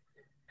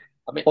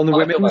 I mean, On the I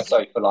women's, feel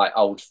sorry for like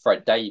old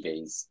Fred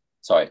Davies.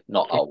 Sorry,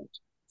 not old.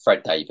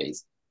 Fred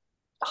Davies.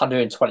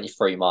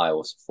 123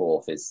 miles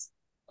fourth is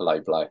a low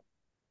blow.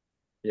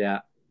 yeah.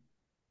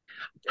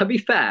 To be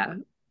fair,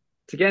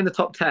 to get in the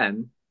top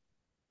 10,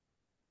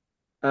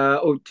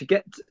 or to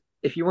get,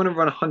 if you want to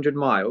run 100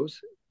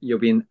 miles, you'll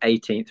be in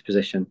 18th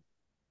position.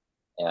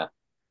 Yeah.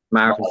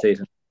 Marathon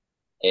season.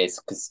 It's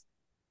because,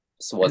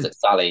 so was it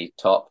Sally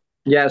top?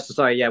 Yeah, so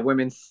sorry, yeah,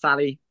 women's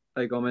Sally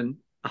O'Gorman,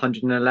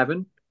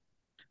 111.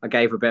 I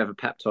gave her a bit of a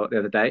pep talk the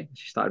other day.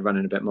 She started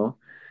running a bit more.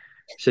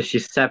 So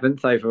she's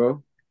seventh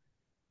overall.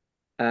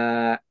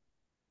 I'm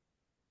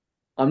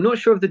not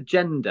sure of the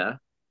gender.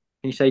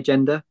 Can you say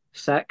gender,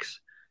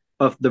 sex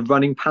of the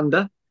running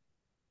panda?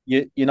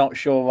 You're not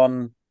sure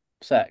on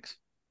sex?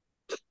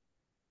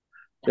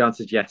 The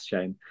answer is yes,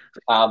 Shane.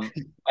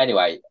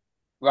 Anyway,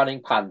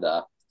 running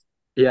panda.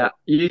 Yeah,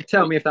 you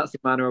tell me if that's a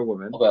man or a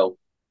woman. Well,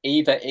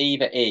 Eva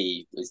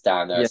Eve was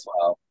down there as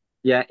well.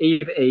 Yeah,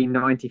 Eva E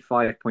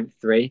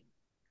 95.3.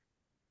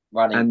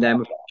 Running and then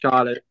panda.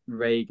 Charlotte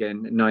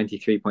Reagan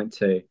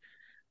 93.2.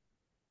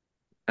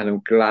 And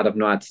I'm glad I've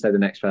not had to say the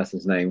next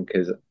person's name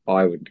because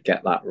I would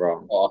get that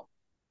wrong.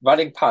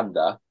 Running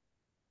panda.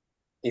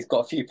 He's got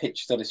a few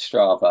pictures on his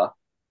Strava.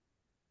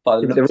 By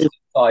the looks of the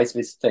size of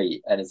his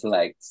feet and his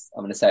legs,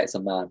 I'm going to say it's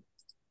a man.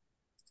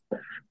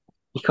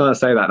 You can't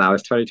say that now.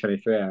 It's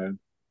 2023, Aaron.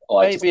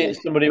 Maybe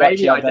it's somebody who Maybe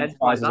actually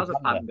identifies as a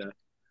panda.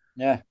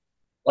 Yeah.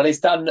 Well, he's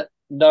done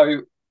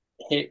no.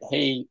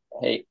 He.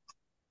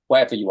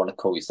 Whatever you want to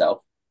call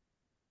yourself.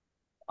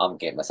 I'm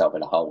getting myself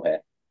in a hole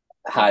here.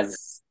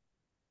 Has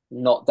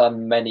not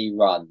done many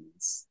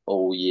runs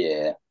all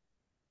year,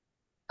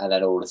 and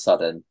then all of a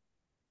sudden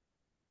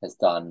has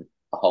done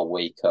a whole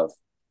week of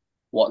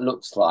what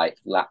looks like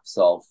laps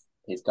of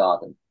his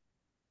garden.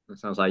 That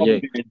sounds like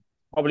you.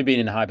 Probably been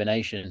in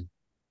hibernation.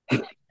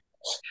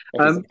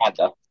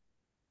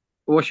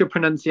 What's your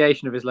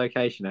pronunciation of his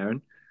location,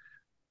 Aaron?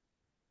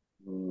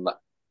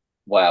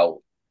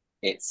 Well,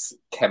 it's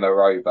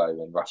Kemerovo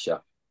in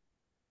Russia.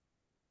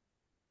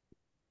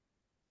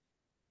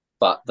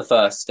 But the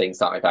first thing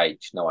starting with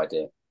H, no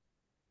idea.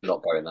 I'm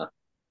not going there.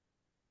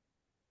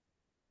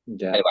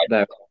 Yeah.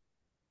 Anyway,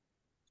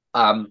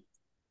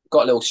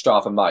 got a little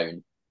Strava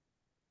moan.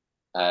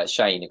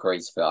 Shane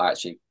agrees with it. I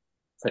actually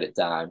put it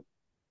down.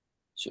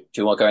 Do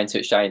you want to go into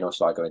it, Shane, or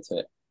should I go into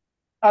it?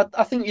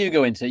 I think you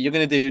go into it. You're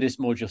going to do this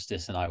more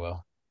justice than I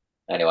will.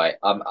 Anyway,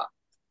 I'm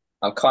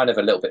kind of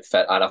a little bit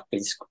fed, and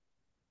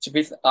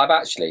I've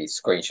actually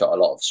screenshot a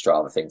lot of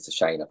Strava things to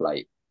Shane of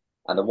late,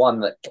 and the one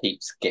that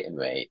keeps getting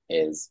me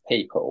is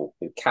people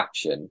who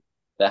caption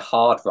their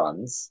hard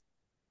runs.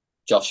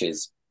 Josh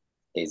is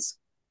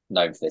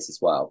known for this as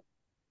well,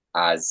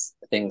 as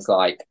things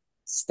like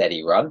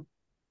steady run,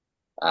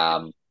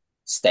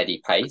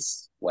 steady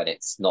pace. When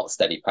it's not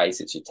steady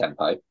pace, it's your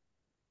tempo.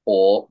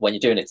 Or when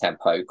you're doing a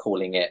tempo,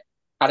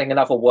 adding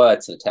another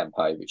word to the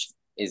tempo, which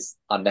is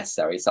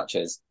unnecessary, such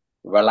as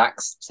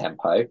relaxed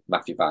tempo,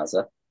 Matthew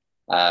Bowser,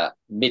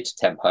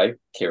 mid-tempo,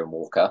 Kieran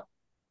Walker.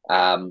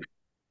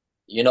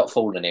 You're not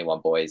fooling anyone,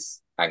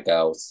 boys and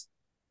girls,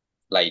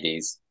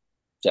 ladies,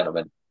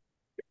 gentlemen.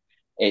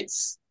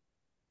 There's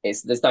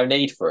no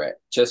need for it.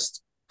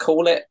 Just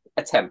call it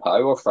a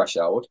tempo or a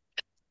threshold.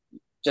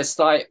 Just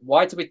like,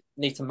 why do we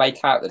need to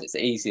make out that it's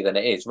easier than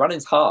it is?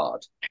 Running's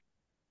hard.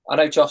 I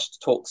know Josh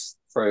talks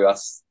through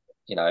us,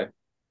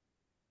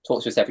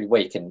 talks to us every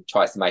week and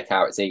tries to make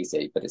out it's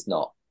easy, but it's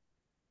not.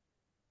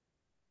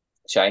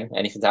 Shane,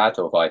 anything to add,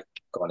 or have I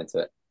gone into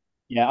it?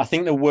 Yeah, I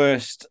think the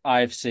worst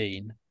I've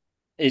seen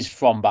is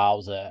from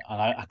Bowser,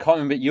 and I can't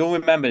remember. You'll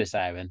remember this,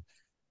 Aaron.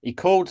 He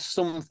called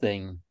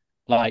something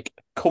like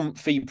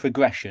comfy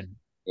progression.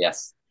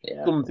 Yes,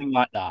 yeah, something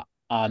like that,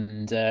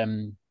 and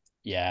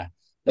yeah,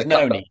 there's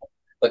no need.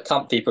 But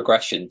comfy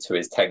progression to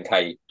his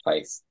 10K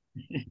pace.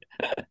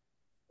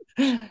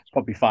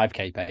 Probably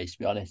 5K pace, to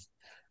be honest.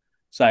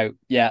 So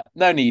yeah,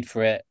 no need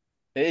for it.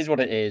 It is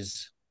what it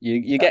is.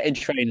 You're getting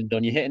training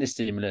done. You're hitting a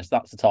stimulus.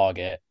 That's the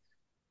target.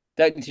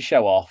 Don't need to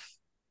show off.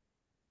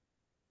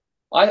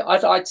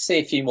 I'd see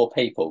a few more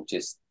people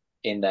just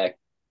in their,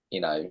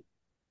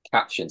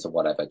 captions or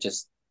whatever,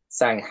 just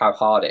saying how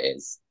hard it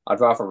is. I'd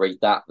rather read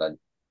that than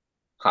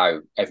how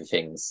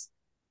everything's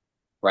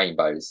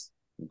rainbows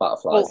and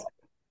butterflies. Well,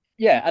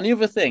 yeah, and the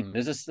other thing,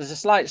 there's a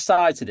slight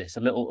side to this, a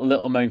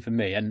little moan for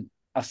me, and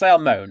I say I'll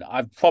moan.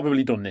 I've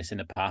probably done this in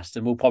the past,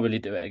 and we'll probably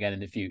do it again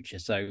in the future.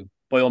 So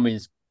by all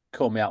means,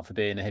 call me out for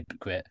being a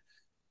hypocrite.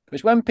 But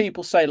it's when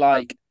people say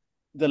like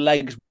the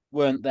legs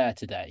weren't there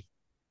today.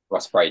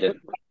 Ross Braden.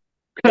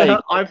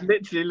 I'm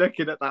literally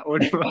looking at that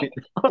one right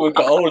now. We've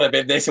got all of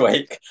them this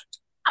week.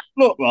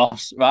 Look,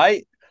 Ross,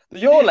 right?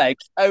 Your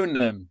legs own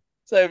them.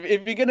 So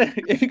if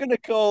you're gonna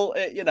call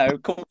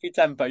it, comfy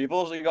tempo, you've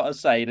also got to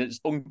say that it's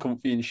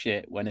uncomfy and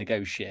shit when it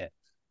goes shit.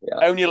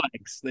 Yeah. Own your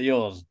legs, they're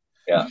yours.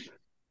 Yeah.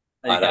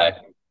 I know.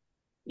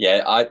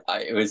 Yeah,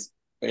 it was,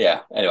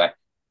 yeah. Anyway,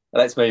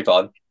 let's move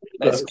on.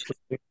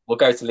 We'll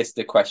go to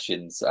listener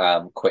questions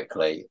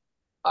quickly.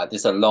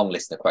 There's a long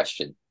listener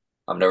question.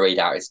 I'm going to read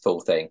out his full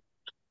thing.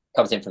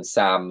 Comes in from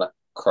Sam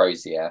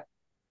Crozier.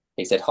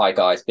 He said, "Hi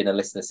guys, been a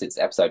listener since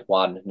episode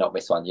 1, not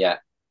missed one yet.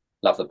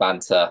 Love the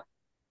banter.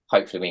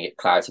 Hopefully we can get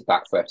clarity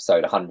back for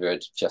episode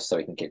 100, just so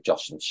we can give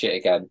Josh some shit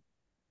again.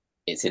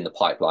 It's in the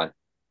pipeline."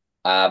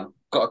 Got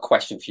a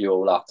question for you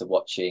all after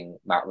watching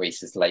Matt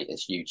Reese's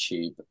latest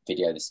YouTube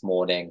video this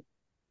morning.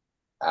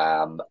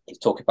 He's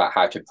talking about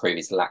how to improve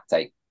his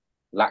lactic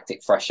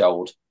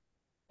threshold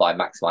by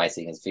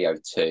maximizing his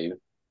VO2.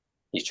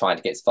 He's trying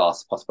to get as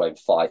fast as possible over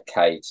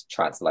 5K to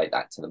translate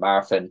that to the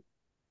marathon.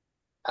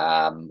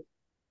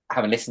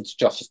 Having listened to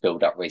Josh's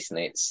build-up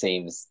recently, it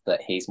seems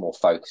that he's more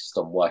focused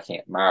on working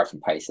at marathon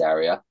pace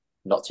area,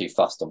 not too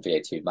fussed on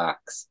VO2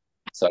 max.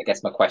 So I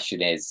guess my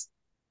question is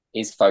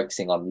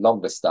focusing on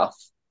longer stuff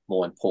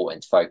more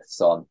important to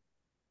focus on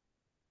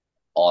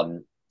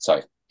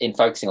in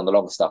focusing on the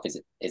longer stuff,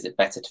 is it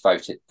better to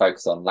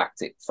focus on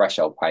lactic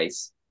threshold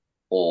pace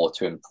or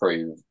to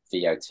improve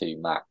VO2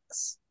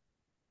 max?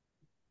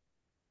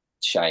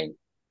 Shane,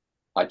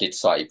 I did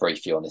slightly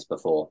brief you on this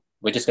before.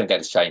 We're just going to go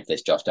to Shane for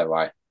this, Josh, don't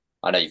worry.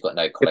 I know you've got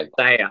no clue.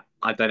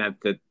 I don't have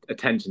the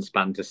attention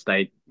span to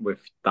stay with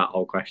that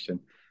whole question.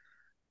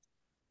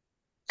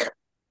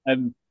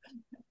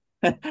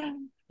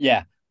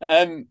 Yeah.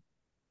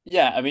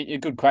 Yeah, I mean, a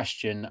good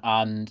question.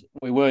 And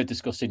we were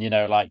discussing,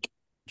 like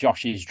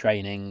Josh's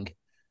training.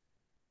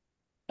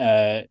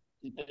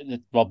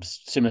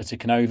 Rob's similar to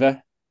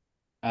Canova.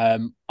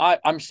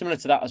 I'm similar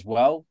to that as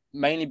well,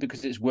 mainly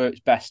because it's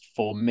worked best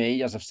for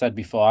me. As I've said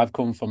before, I've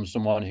come from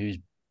someone who's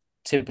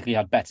typically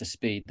had better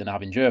speed than I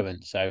have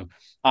endurance. So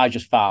I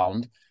just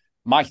found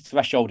my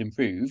threshold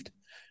improved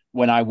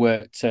when I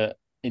worked at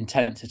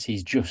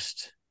intensities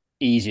just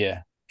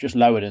easier, just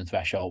lower than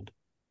threshold.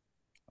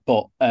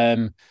 But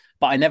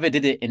I never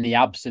did it in the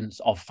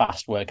absence of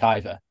fast work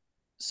either.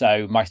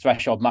 So my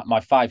threshold, my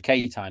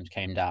 5K times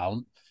came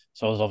down.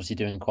 So I was obviously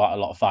doing quite a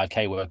lot of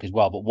 5K work as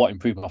well. But what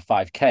improved my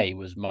 5K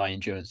was my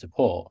endurance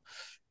support.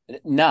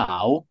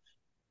 Now,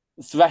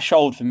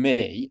 threshold for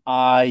me,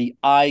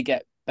 I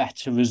get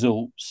better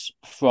results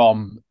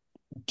from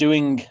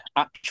doing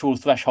actual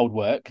threshold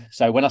work.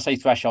 So when I say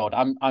threshold,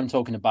 I'm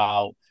talking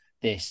about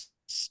this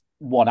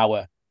 1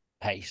 hour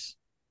pace.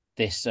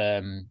 This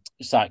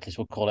cyclist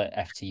will call it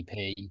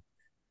FTP.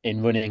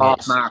 In running,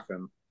 half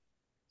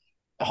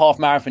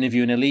marathon if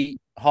you're an elite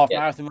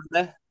marathon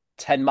runner,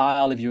 10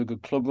 mile if you're a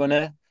good club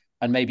runner,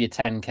 and maybe a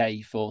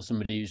 10K for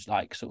somebody who's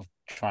like sort of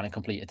trying to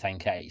complete a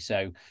 10K.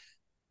 So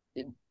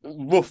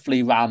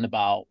roughly round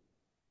about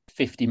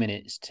 50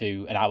 minutes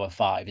to an hour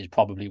 5 is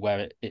probably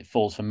where it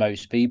falls for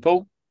most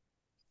people.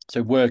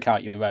 So work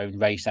out your own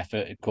race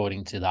effort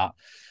according to that.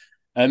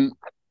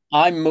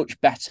 I'm much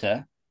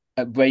better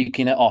at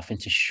breaking it off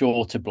into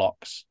shorter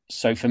blocks.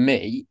 So for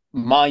me,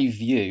 my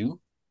view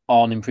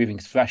on improving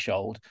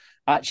threshold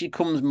actually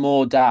comes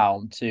more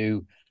down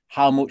to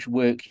how much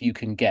work you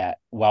can get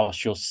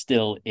whilst you're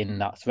still in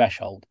that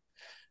threshold.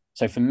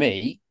 So for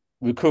me,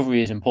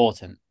 recovery is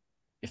important.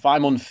 If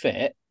I'm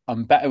unfit,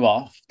 I'm better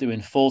off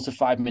doing 4 to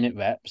 5 minute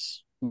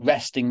reps,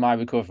 resting my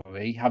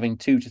recovery, having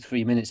 2 to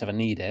 3 minutes if I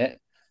need it,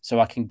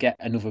 so I can get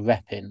another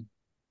rep in,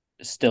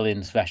 still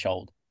in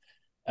threshold.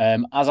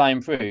 As I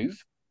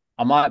improve,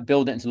 I might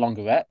build it into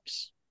longer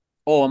reps,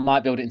 or I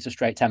might build it into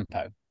straight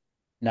tempo.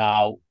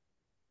 Now,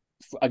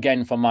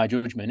 again, from my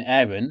judgment,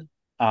 Aaron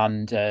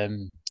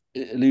and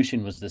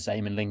Lucian was the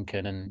same, and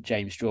Lincoln and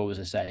James Straw was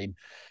the same.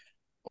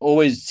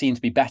 Always seemed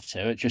to be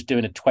better at just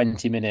doing a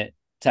 20-minute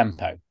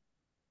tempo.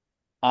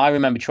 I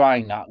remember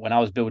trying that when I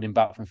was building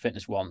back from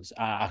fitness once.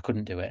 I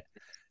couldn't do it.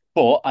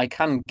 But I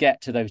can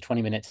get to those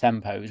 20-minute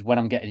tempos when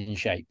I'm getting in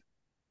shape.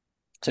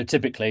 So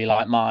typically,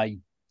 like my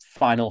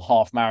final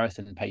half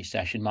marathon pace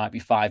session might be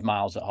 5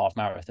 miles at half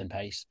marathon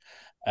pace.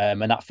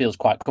 And that feels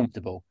quite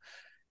comfortable.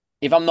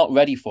 If I'm not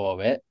ready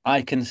for it,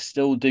 I can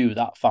still do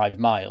that 5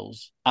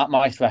 miles at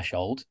my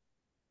threshold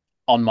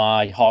on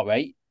my heart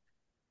rate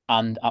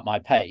and at my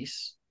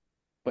pace.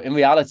 But in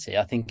reality,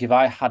 I think if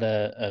I had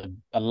a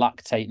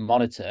lactate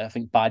monitor, I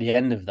think by the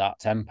end of that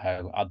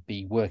tempo, I'd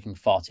be working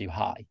far too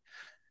high.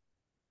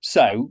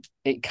 So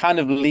it kind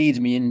of leads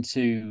me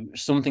into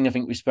something I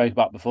think we spoke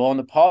about before on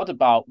the pod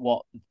about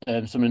what some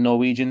of the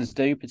Norwegians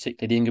do,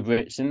 particularly the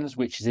Ingebrigtsens,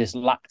 which is this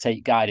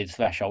lactate guided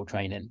threshold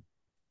training.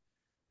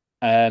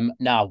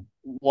 Now,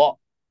 what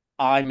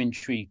I'm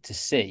intrigued to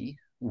see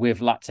with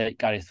lactate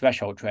guided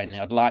threshold training,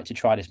 I'd like to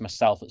try this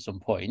myself at some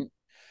point,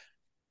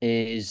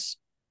 is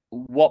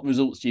what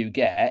results do you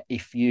get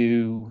if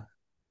you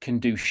can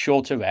do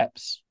shorter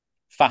reps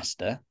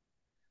faster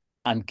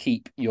and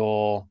keep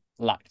your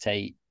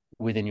lactate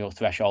within your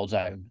threshold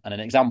zone. And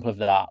an example of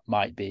that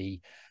might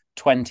be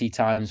 20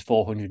 times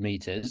 400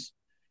 meters,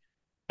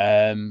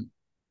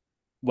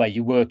 where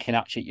you're working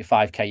actually at your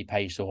 5K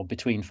pace or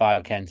between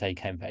 5K and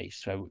 10K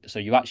pace. So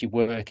you're actually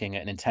working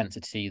at an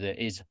intensity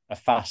that is a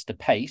faster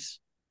pace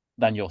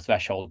than your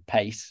threshold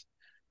pace,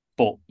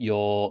 but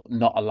you're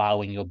not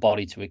allowing your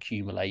body to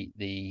accumulate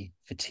the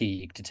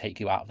fatigue to take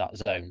you out of that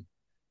zone.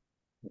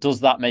 Does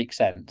that make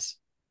sense?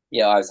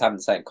 Yeah, I was having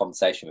the same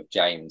conversation with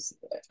James.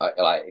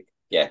 Like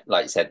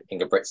you said,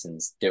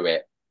 Ingebrigtsens do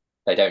it.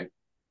 They don't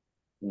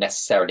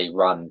necessarily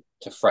run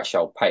to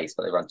threshold pace,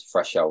 but they run to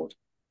threshold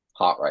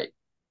heart rate.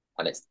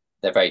 And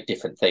they're very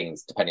different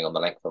things depending on the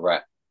length of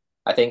rep.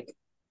 I think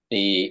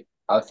the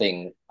other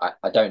thing,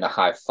 I don't know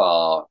how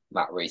far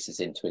Matt Rees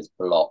is into his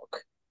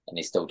block and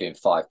he's still doing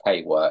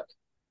 5K work.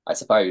 I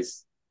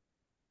suppose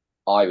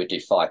I would do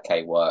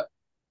 5K work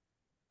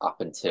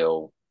up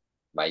until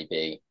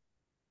maybe,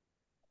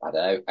 I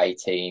don't know,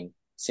 18,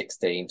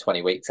 16,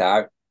 20 weeks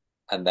out,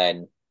 and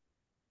then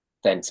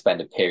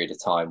spend a period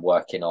of time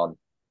working on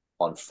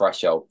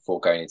threshold before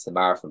going into the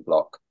marathon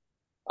block.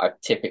 I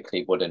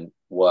typically wouldn't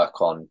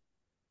work on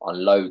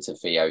loads of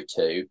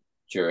VO2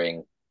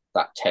 during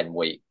that 10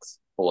 weeks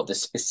for the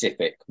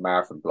specific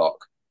marathon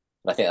block.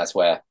 And I think that's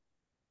where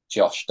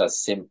Josh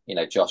does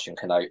Josh and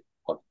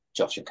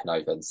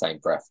Canova in the same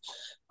breath.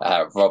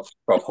 Rob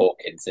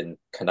Hawkins and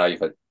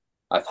Canova,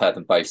 I've heard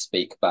them both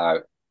speak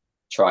about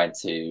trying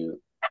to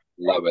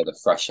lower the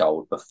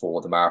threshold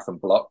before the marathon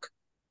block.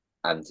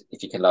 And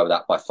if you can lower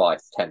that by 5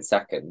 to 10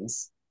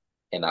 seconds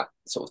in that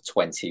sort of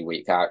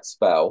 20-week out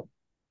spell,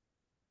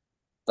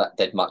 that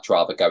they'd much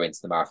rather go into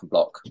the marathon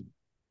block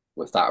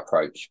with that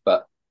approach.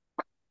 But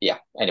yeah,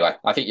 anyway,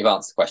 I think you've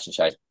answered the question,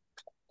 Shay.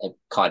 It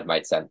kind of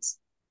made sense.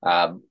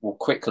 We'll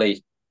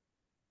quickly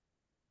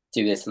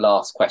do this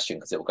last question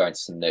because it will go into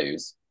some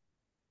news.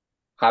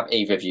 Have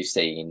either of you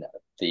seen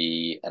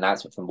the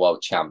announcement from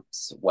World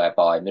Champs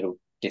whereby middle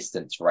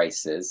distance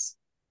races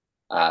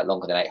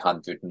longer than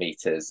 800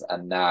 meters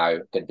are now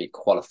going to be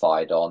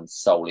qualified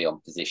solely on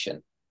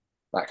position?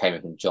 That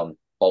came from John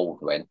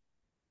Baldwin. Have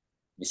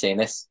you seen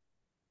this?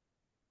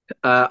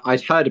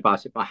 I'd heard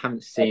about it, but I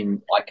haven't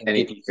seen. I can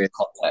give you some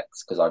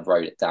context because I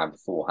wrote it down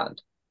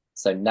beforehand.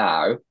 So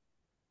now,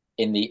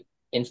 in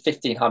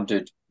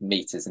 1500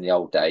 meters in the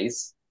old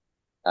days,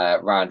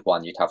 round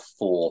one you'd have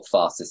 4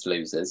 fastest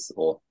losers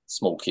or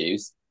small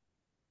Qs.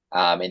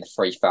 In the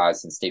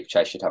 3000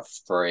 steeplechase you'd have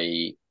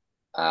 3.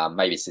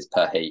 Maybe this is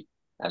per heat,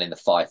 and in the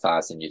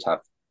 5000 you'd have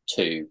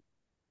 2.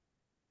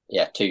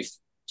 Yeah, two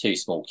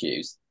small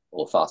Qs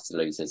or fastest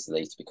losers, they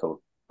used to be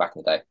called back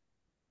in the day.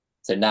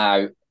 So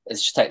now,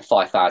 let's just take the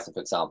 5,000,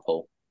 for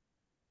example.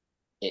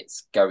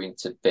 It's going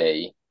to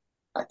be,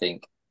 I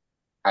think,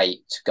 8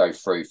 go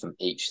through from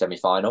each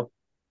semi-final.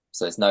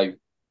 So there's no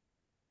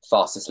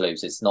fastest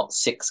losers. Not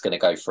 6 going to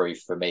go through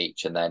from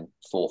each and then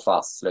 4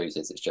 fastest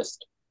losers. It's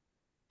just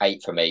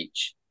 8 from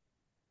each.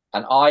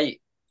 And I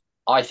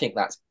think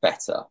that's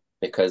better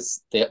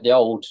because the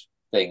old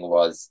thing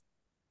was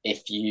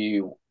if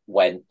you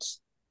went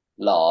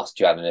last,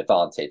 you had an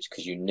advantage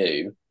because you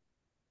knew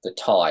the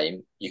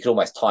time, you could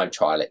almost time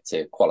trial it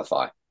to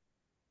qualify.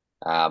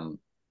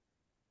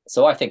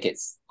 So I think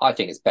it's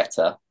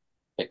better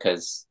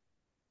because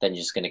then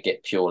you're just going to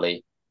get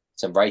purely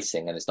some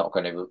racing and it's not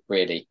going to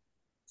really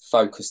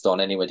focused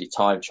on anybody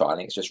time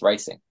trialing. It's just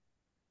racing.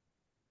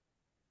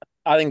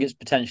 I think it's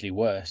potentially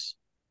worse.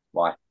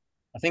 Why?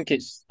 I think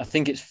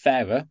it's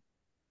fairer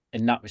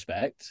in that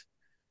respect,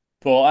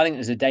 but I think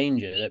there's a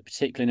danger that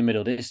particularly in the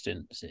middle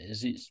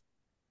distances, it's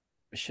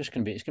just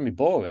going to be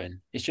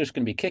boring. It's just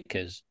going to be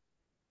kickers.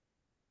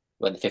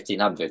 When the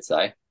 1500,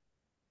 say.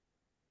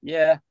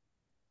 Yeah.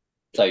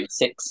 So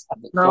 6.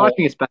 No, 4. I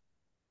think it's better.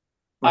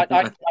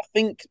 I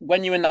think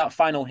when you're in that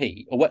final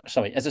heat,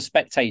 as a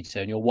spectator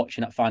and you're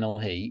watching that final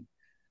heat,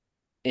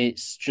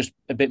 it's just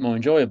a bit more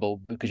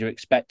enjoyable because you're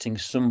expecting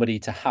somebody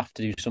to have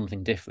to do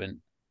something different.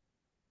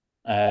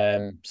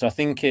 So I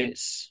think it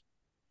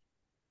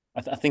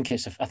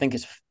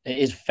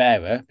is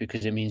fairer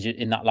because it means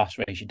in that last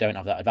race you don't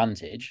have that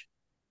advantage,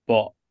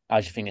 but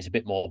I just think it's a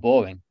bit more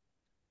boring.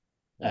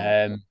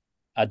 I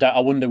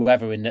wonder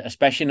whether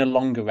especially in the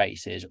longer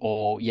races,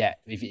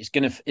 if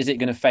is it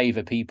gonna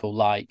favour people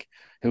like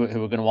who are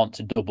going to want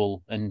to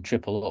double and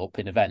triple up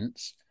in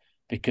events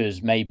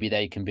because maybe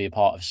they can be a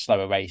part of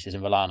slower races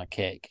and rely on a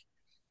kick.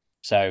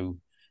 So,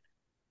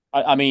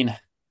 I mean,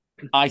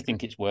 I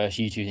think it's worse.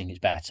 You two think it's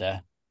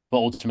better, but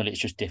ultimately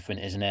it's just different,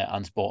 isn't it?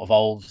 And sport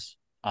evolves,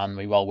 and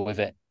we roll with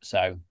it.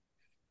 So,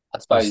 I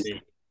suppose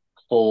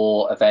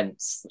for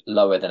events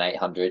lower than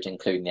 800,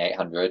 including the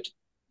 800,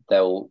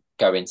 they'll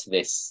go into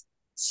this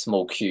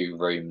small queue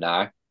room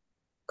now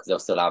because they'll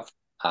still have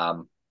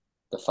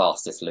the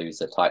fastest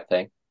loser type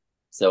thing.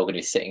 So they're going to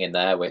be sitting in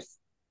there with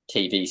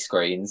TV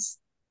screens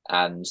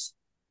and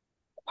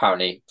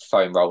apparently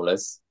foam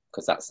rollers,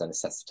 because that's a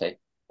necessity,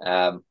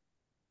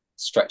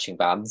 stretching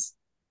bands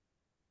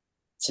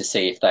to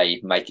see if they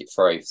make it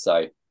through.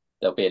 So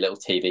there'll be a little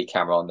TV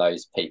camera on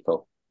those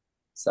people.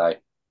 So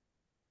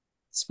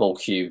small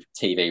queue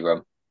TV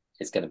room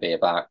is going to be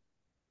about.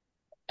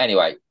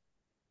 Anyway,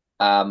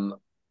 I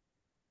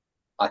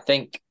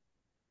think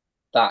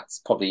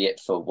that's probably it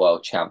for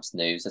World Champs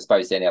news. I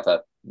suppose the only other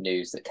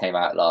news that came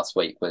out last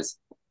week was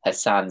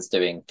Hassan's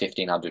doing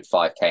 1500,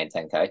 5K and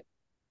 10K.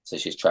 So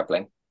she's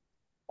trebling.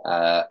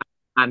 And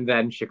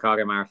then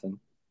Chicago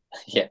Marathon.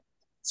 Yeah,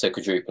 so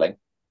quadrupling.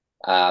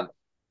 And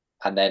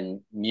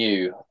then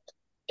Mew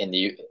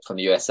from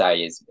the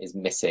USA is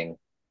missing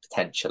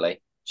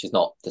potentially. She's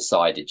not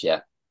decided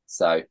yet.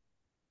 So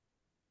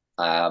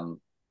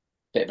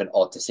bit of an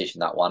odd decision,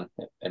 that one,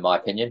 in my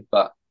opinion,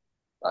 but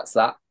that's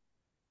that.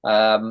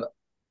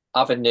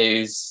 Other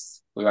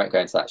news, we won't go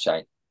into that,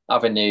 Shane.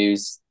 Other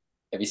news,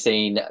 have you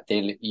seen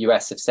the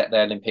US have set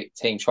their Olympic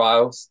team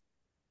trials?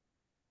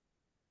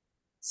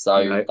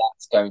 So No.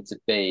 that's going to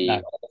be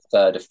on the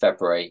 3rd of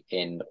February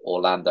in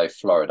Orlando,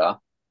 Florida.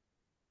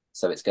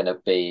 So it's going to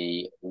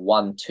be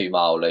 1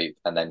 2-mile loop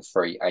and then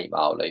 3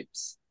 8-mile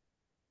loops.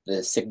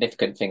 The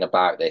significant thing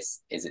about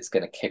this is it's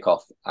going to kick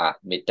off at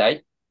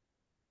midday.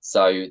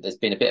 So there's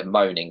been a bit of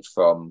moaning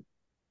from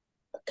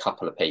a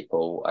couple of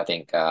people. I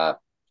think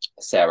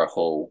Sarah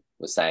Hall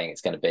was saying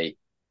it's going to be,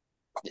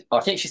 I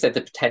think she said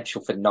the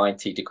potential for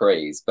 90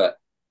 degrees, but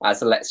as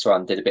the Let's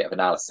Run did a bit of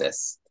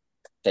analysis,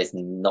 there's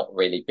not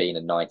really been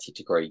a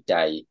 90-degree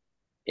day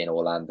in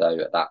Orlando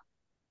at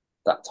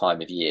that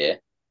time of year.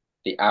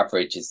 The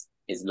average is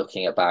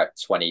looking about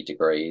 20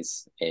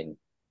 degrees in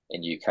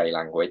UK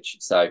language.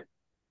 So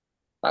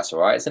that's all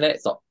right, isn't it?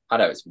 It's not, I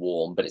know it's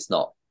warm, but it's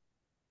not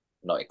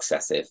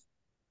excessive.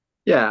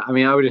 Yeah, I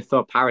mean, I would have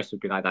thought Paris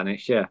would be like that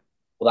next year.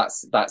 Well,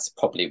 that's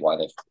probably why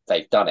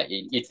they've done it.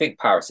 You'd think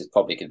Paris is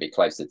probably going to be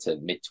closer to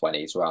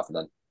mid-20s rather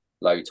than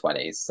low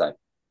 20s. So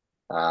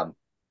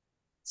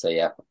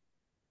yeah.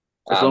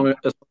 As long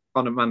as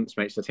Conor Mantz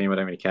makes the team, I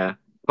don't really care.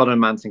 Conor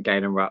Mantz and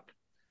Galen Rupp,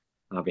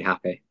 I'll be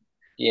happy.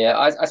 Yeah,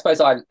 I suppose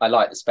I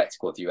like the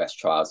spectacle of the US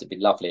trials. It'd be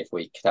lovely if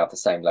we could have the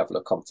same level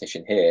of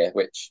competition here,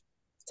 which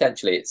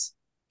potentially it's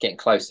getting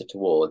closer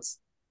towards.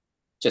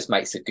 Just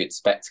makes a good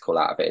spectacle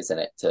out of it, isn't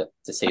it? To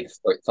see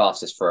the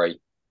fastest three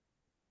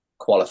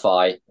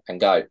qualify and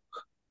go.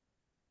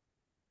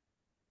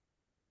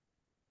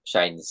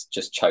 Shane's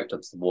just choked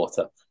onto the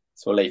water,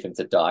 so we'll leave him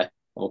to die and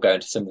we'll go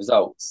into some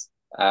results.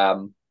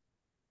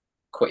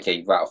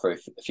 Quickly rattle through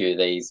a few of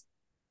these.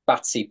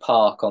 Battersea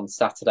Park on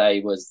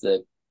Saturday was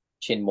the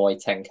Chinmoy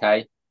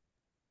 10K.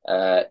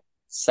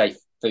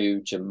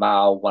 Seifu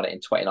Jamal won it in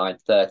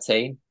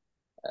 29:13.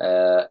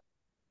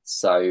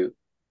 So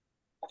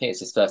I think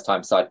it's his first time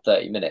inside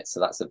 30 minutes, so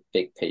that's a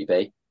big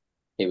PB.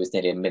 He was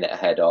nearly a minute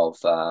ahead of,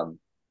 I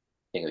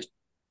think it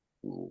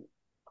was,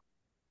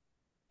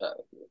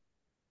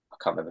 I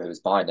can't remember who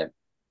was behind him.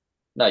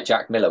 No,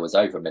 Jack Miller was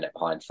over a minute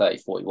behind,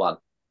 30:41.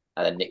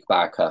 And then Nick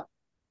Bowker,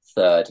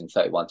 third in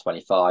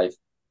 31:25.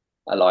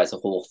 Eliza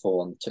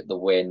Hawthorne took the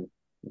win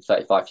in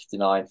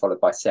 35:59, followed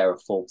by Sarah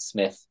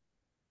Forbes-Smith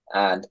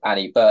and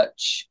Annie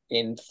Birch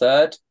in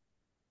third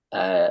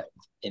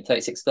in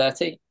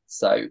 36:30.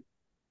 So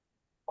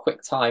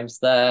quick times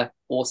there.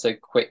 Also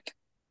quick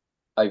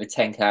over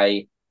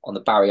 10K on the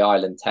Barry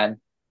Island 10.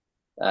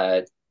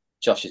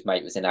 Josh's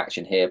mate was in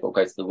action here, but we'll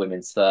go to the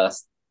women's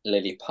first.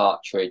 Lily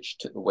Partridge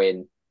took the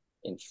win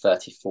in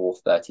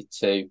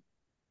 34:32.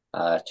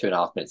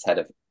 2.5 minutes ahead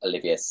of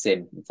Olivia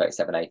Sim in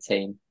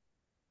 37:18.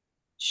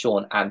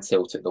 Sean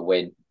Antill took the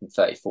win in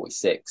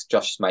 30:46.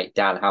 Josh's mate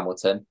Dan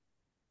Hamilton,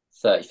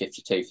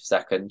 30:52 for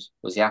second.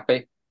 Was he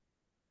happy?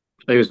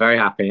 He was very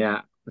happy,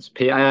 yeah.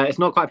 It's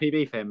not quite a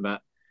PB for him,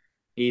 but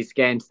he's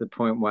getting to the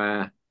point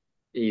where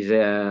his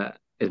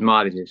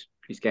mileage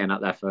he's getting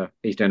up there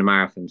he's doing a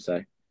marathon,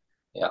 so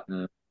yeah.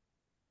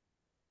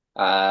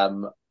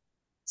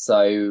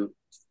 So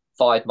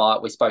 5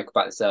 mile, we spoke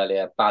about this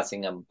earlier.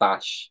 Bassingham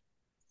Bash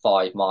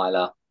 5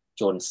 miler.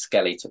 Jordan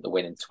Skelly took the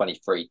win in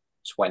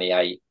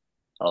 23:28.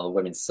 And on the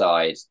women's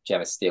side,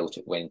 Gemma Steele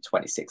took the win in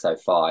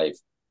 26:05.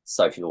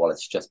 Sophie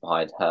Wallace just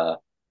behind her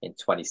in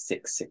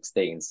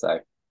 26:16.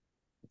 So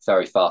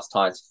very fast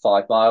times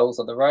for 5 miles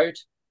on the road.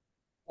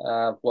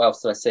 What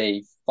else did I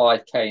see?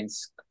 5K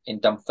in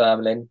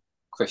Dunfermline.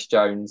 Chris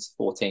Jones,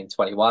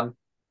 14:21.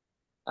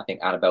 I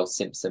think Annabelle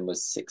Simpson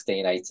was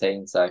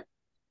 16:18. So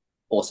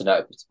also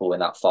notable in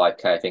that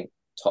 5K, I think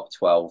top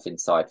 12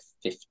 inside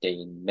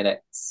 15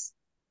 minutes.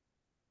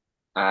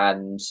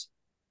 And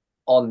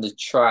on the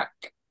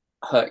track,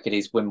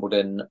 Hercules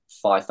Wimbledon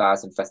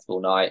 5,000 festival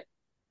night.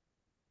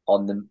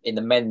 In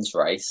the men's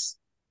race,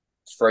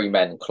 3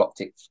 men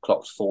clocked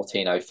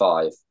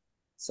 14:05.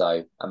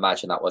 So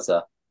imagine that was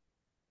a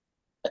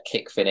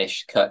kick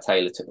finish. Kurt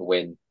Taylor took the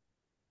win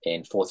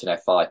in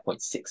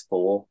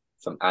 14:05.64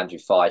 from Andrew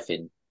Fife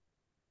in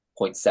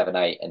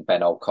 0.78 and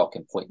Ben Alcock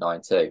in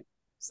 0.92.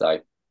 So,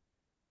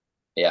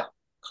 yeah,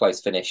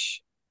 close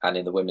finish. And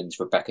in the women's,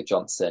 Rebecca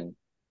Johnson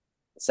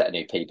set a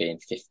new PB in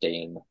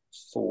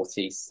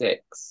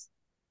 15:46.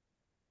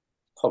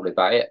 Probably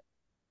about it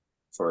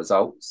for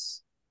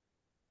results.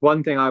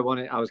 One thing I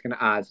was going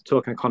to add,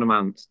 talking of Conor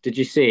Mount, did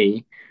you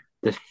see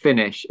the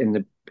finish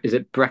is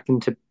it Brecon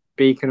to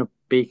Beacon or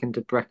Beacon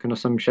to Brecon or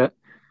some shit?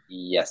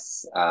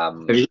 Yes.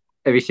 Have you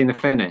seen the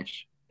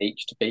finish?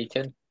 Beach to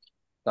Beacon? Is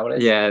that what it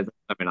is? Yeah,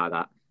 something like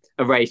that.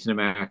 A race in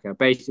America.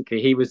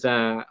 Basically, he was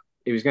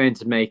going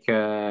to make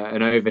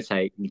an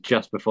overtake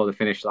just before the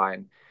finish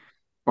line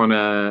on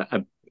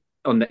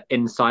on the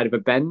inside of a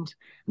bend,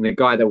 and the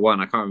guy that won,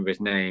 I can't remember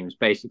his name,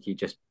 basically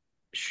just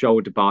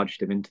shoulder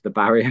barged him into the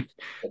barrier,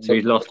 so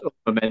he lost all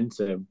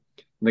momentum.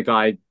 And the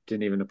guy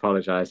didn't even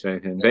apologise or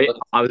anything. But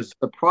I was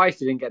surprised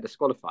he didn't get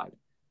disqualified.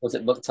 Was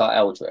it Mukhtar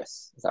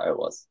Eldris? Is that who it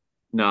was?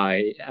 No,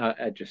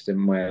 Eldris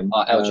didn't win.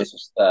 Eldris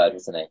was third,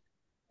 wasn't he?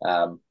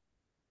 I'm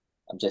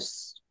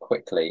just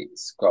quickly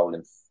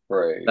scrolling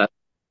through. That's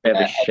a bit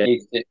of a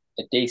shit.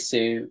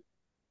 Adisu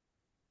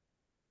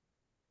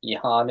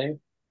Yohani?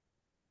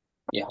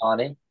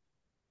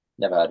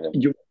 Never heard of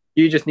him.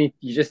 You just need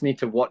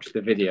to watch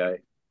the video.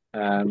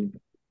 Yeah.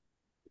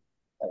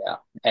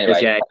 Anyway,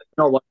 yeah, it's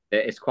not what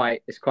it's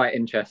quite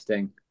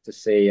interesting to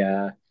see.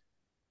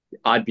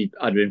 I'd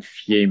been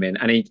fuming,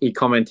 and he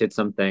commented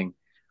something.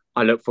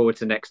 I look forward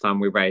to next time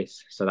we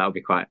race, so that'll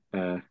be quite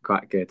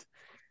good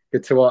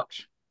to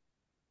watch.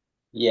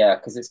 Yeah,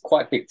 because it's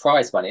quite big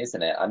prize money,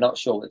 isn't it? I'm not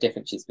sure what the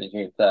difference is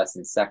between first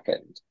and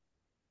second.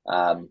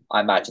 I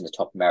imagine the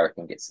top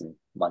American gets some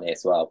money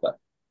as well, but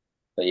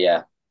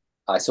yeah,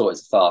 I saw it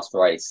as a fast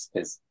race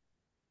because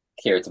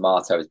Kira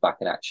D'Amato was back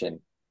in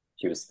action.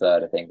 She was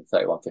third, I think,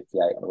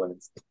 31:58 on the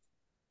women's.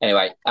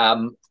 Anyway,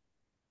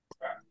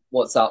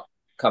 what's up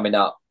coming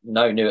up?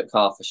 No Newark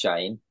car for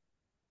Shane.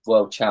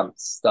 World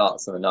Champs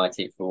starts on the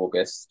 19th of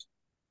August.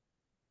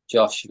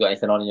 Josh, you got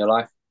anything on in your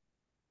life?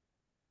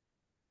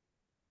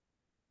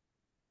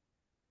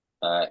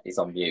 He's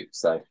on mute,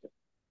 so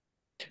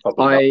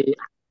I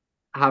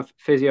have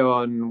physio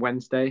on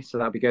Wednesday, so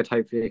that'll be good.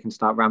 Hopefully, I can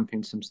start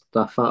ramping some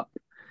stuff up.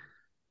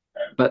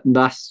 But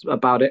that's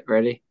about it,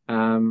 really.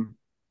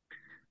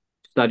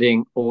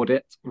 Studying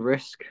audit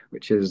risk,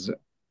 which is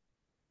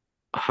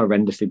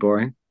horrendously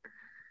boring.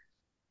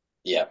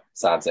 Yeah,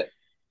 sounds it.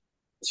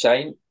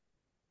 Shane?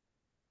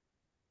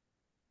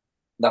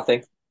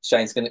 Nothing.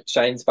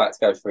 Shane's about to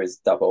go for his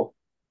double.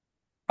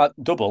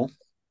 Double?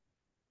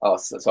 Oh,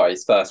 sorry,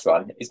 his first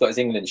run. He's got his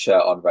England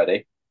shirt on ready.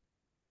 Have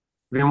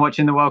you been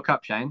watching the World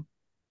Cup, Shane?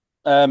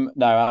 No,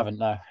 I haven't,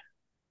 no.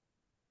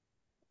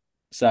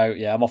 So,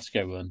 yeah, I'm off to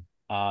go run.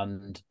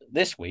 And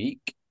this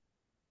week,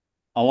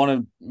 I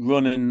want to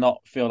run and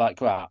not feel like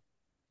crap.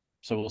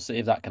 So we'll see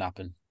if that can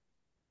happen.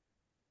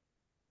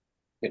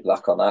 Good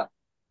luck on that.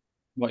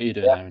 What are you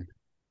doing, Aaron?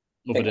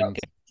 Other than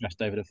getting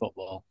stressed over the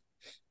football.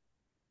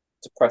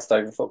 Depressed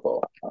over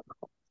football?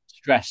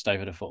 Stressed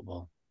over the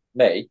football.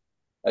 Me?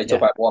 Are you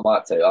talking about what I'm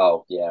up to?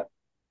 Oh, yeah.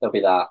 There'll be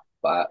that.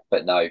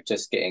 But no,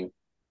 just getting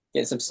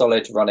some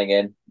solid running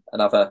in.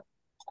 Another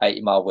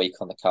 80-mile week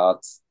on the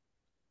cards.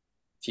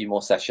 A few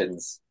more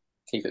sessions.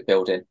 Keep it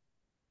building.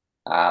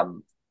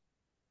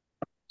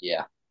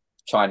 Yeah.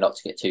 Try not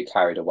to get too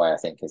carried away, I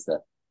think, is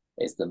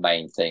the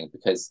main thing.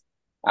 Because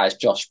as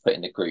Josh put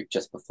in the group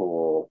just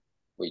before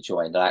we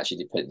joined, I actually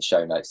did put in the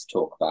show notes to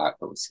talk about,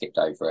 but we skipped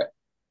over it,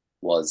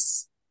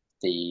 was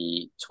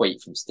the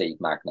tweet from Steve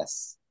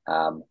Magnus.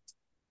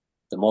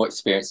 The more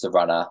experienced the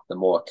runner, the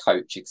more a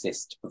coach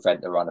exists to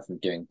prevent the runner from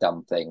doing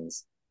dumb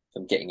things,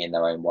 from getting in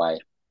their own way.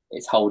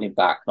 It's holding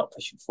back, not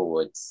pushing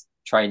forwards.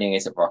 Training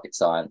isn't rocket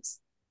science.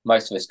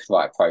 Most of us could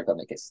write a program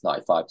that gets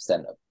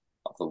 95%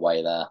 of the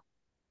way there.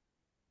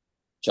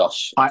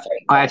 Josh? I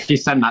actually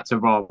sent that to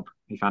Rob.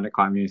 He found it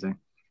quite amusing.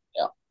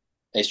 Yeah,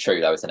 it's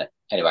true though, isn't it?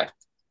 Anyway,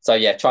 so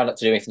yeah, try not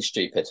to do anything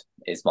stupid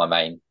is my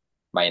main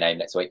aim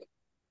next week.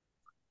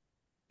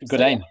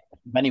 Good aim.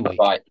 Many weeks.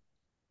 Right.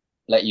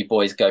 Let you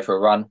boys go for a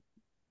run.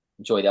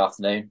 Enjoy the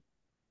afternoon.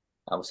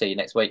 And we'll see you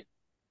next week.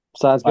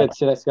 Sounds good.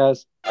 See you next,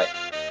 guys. Bye.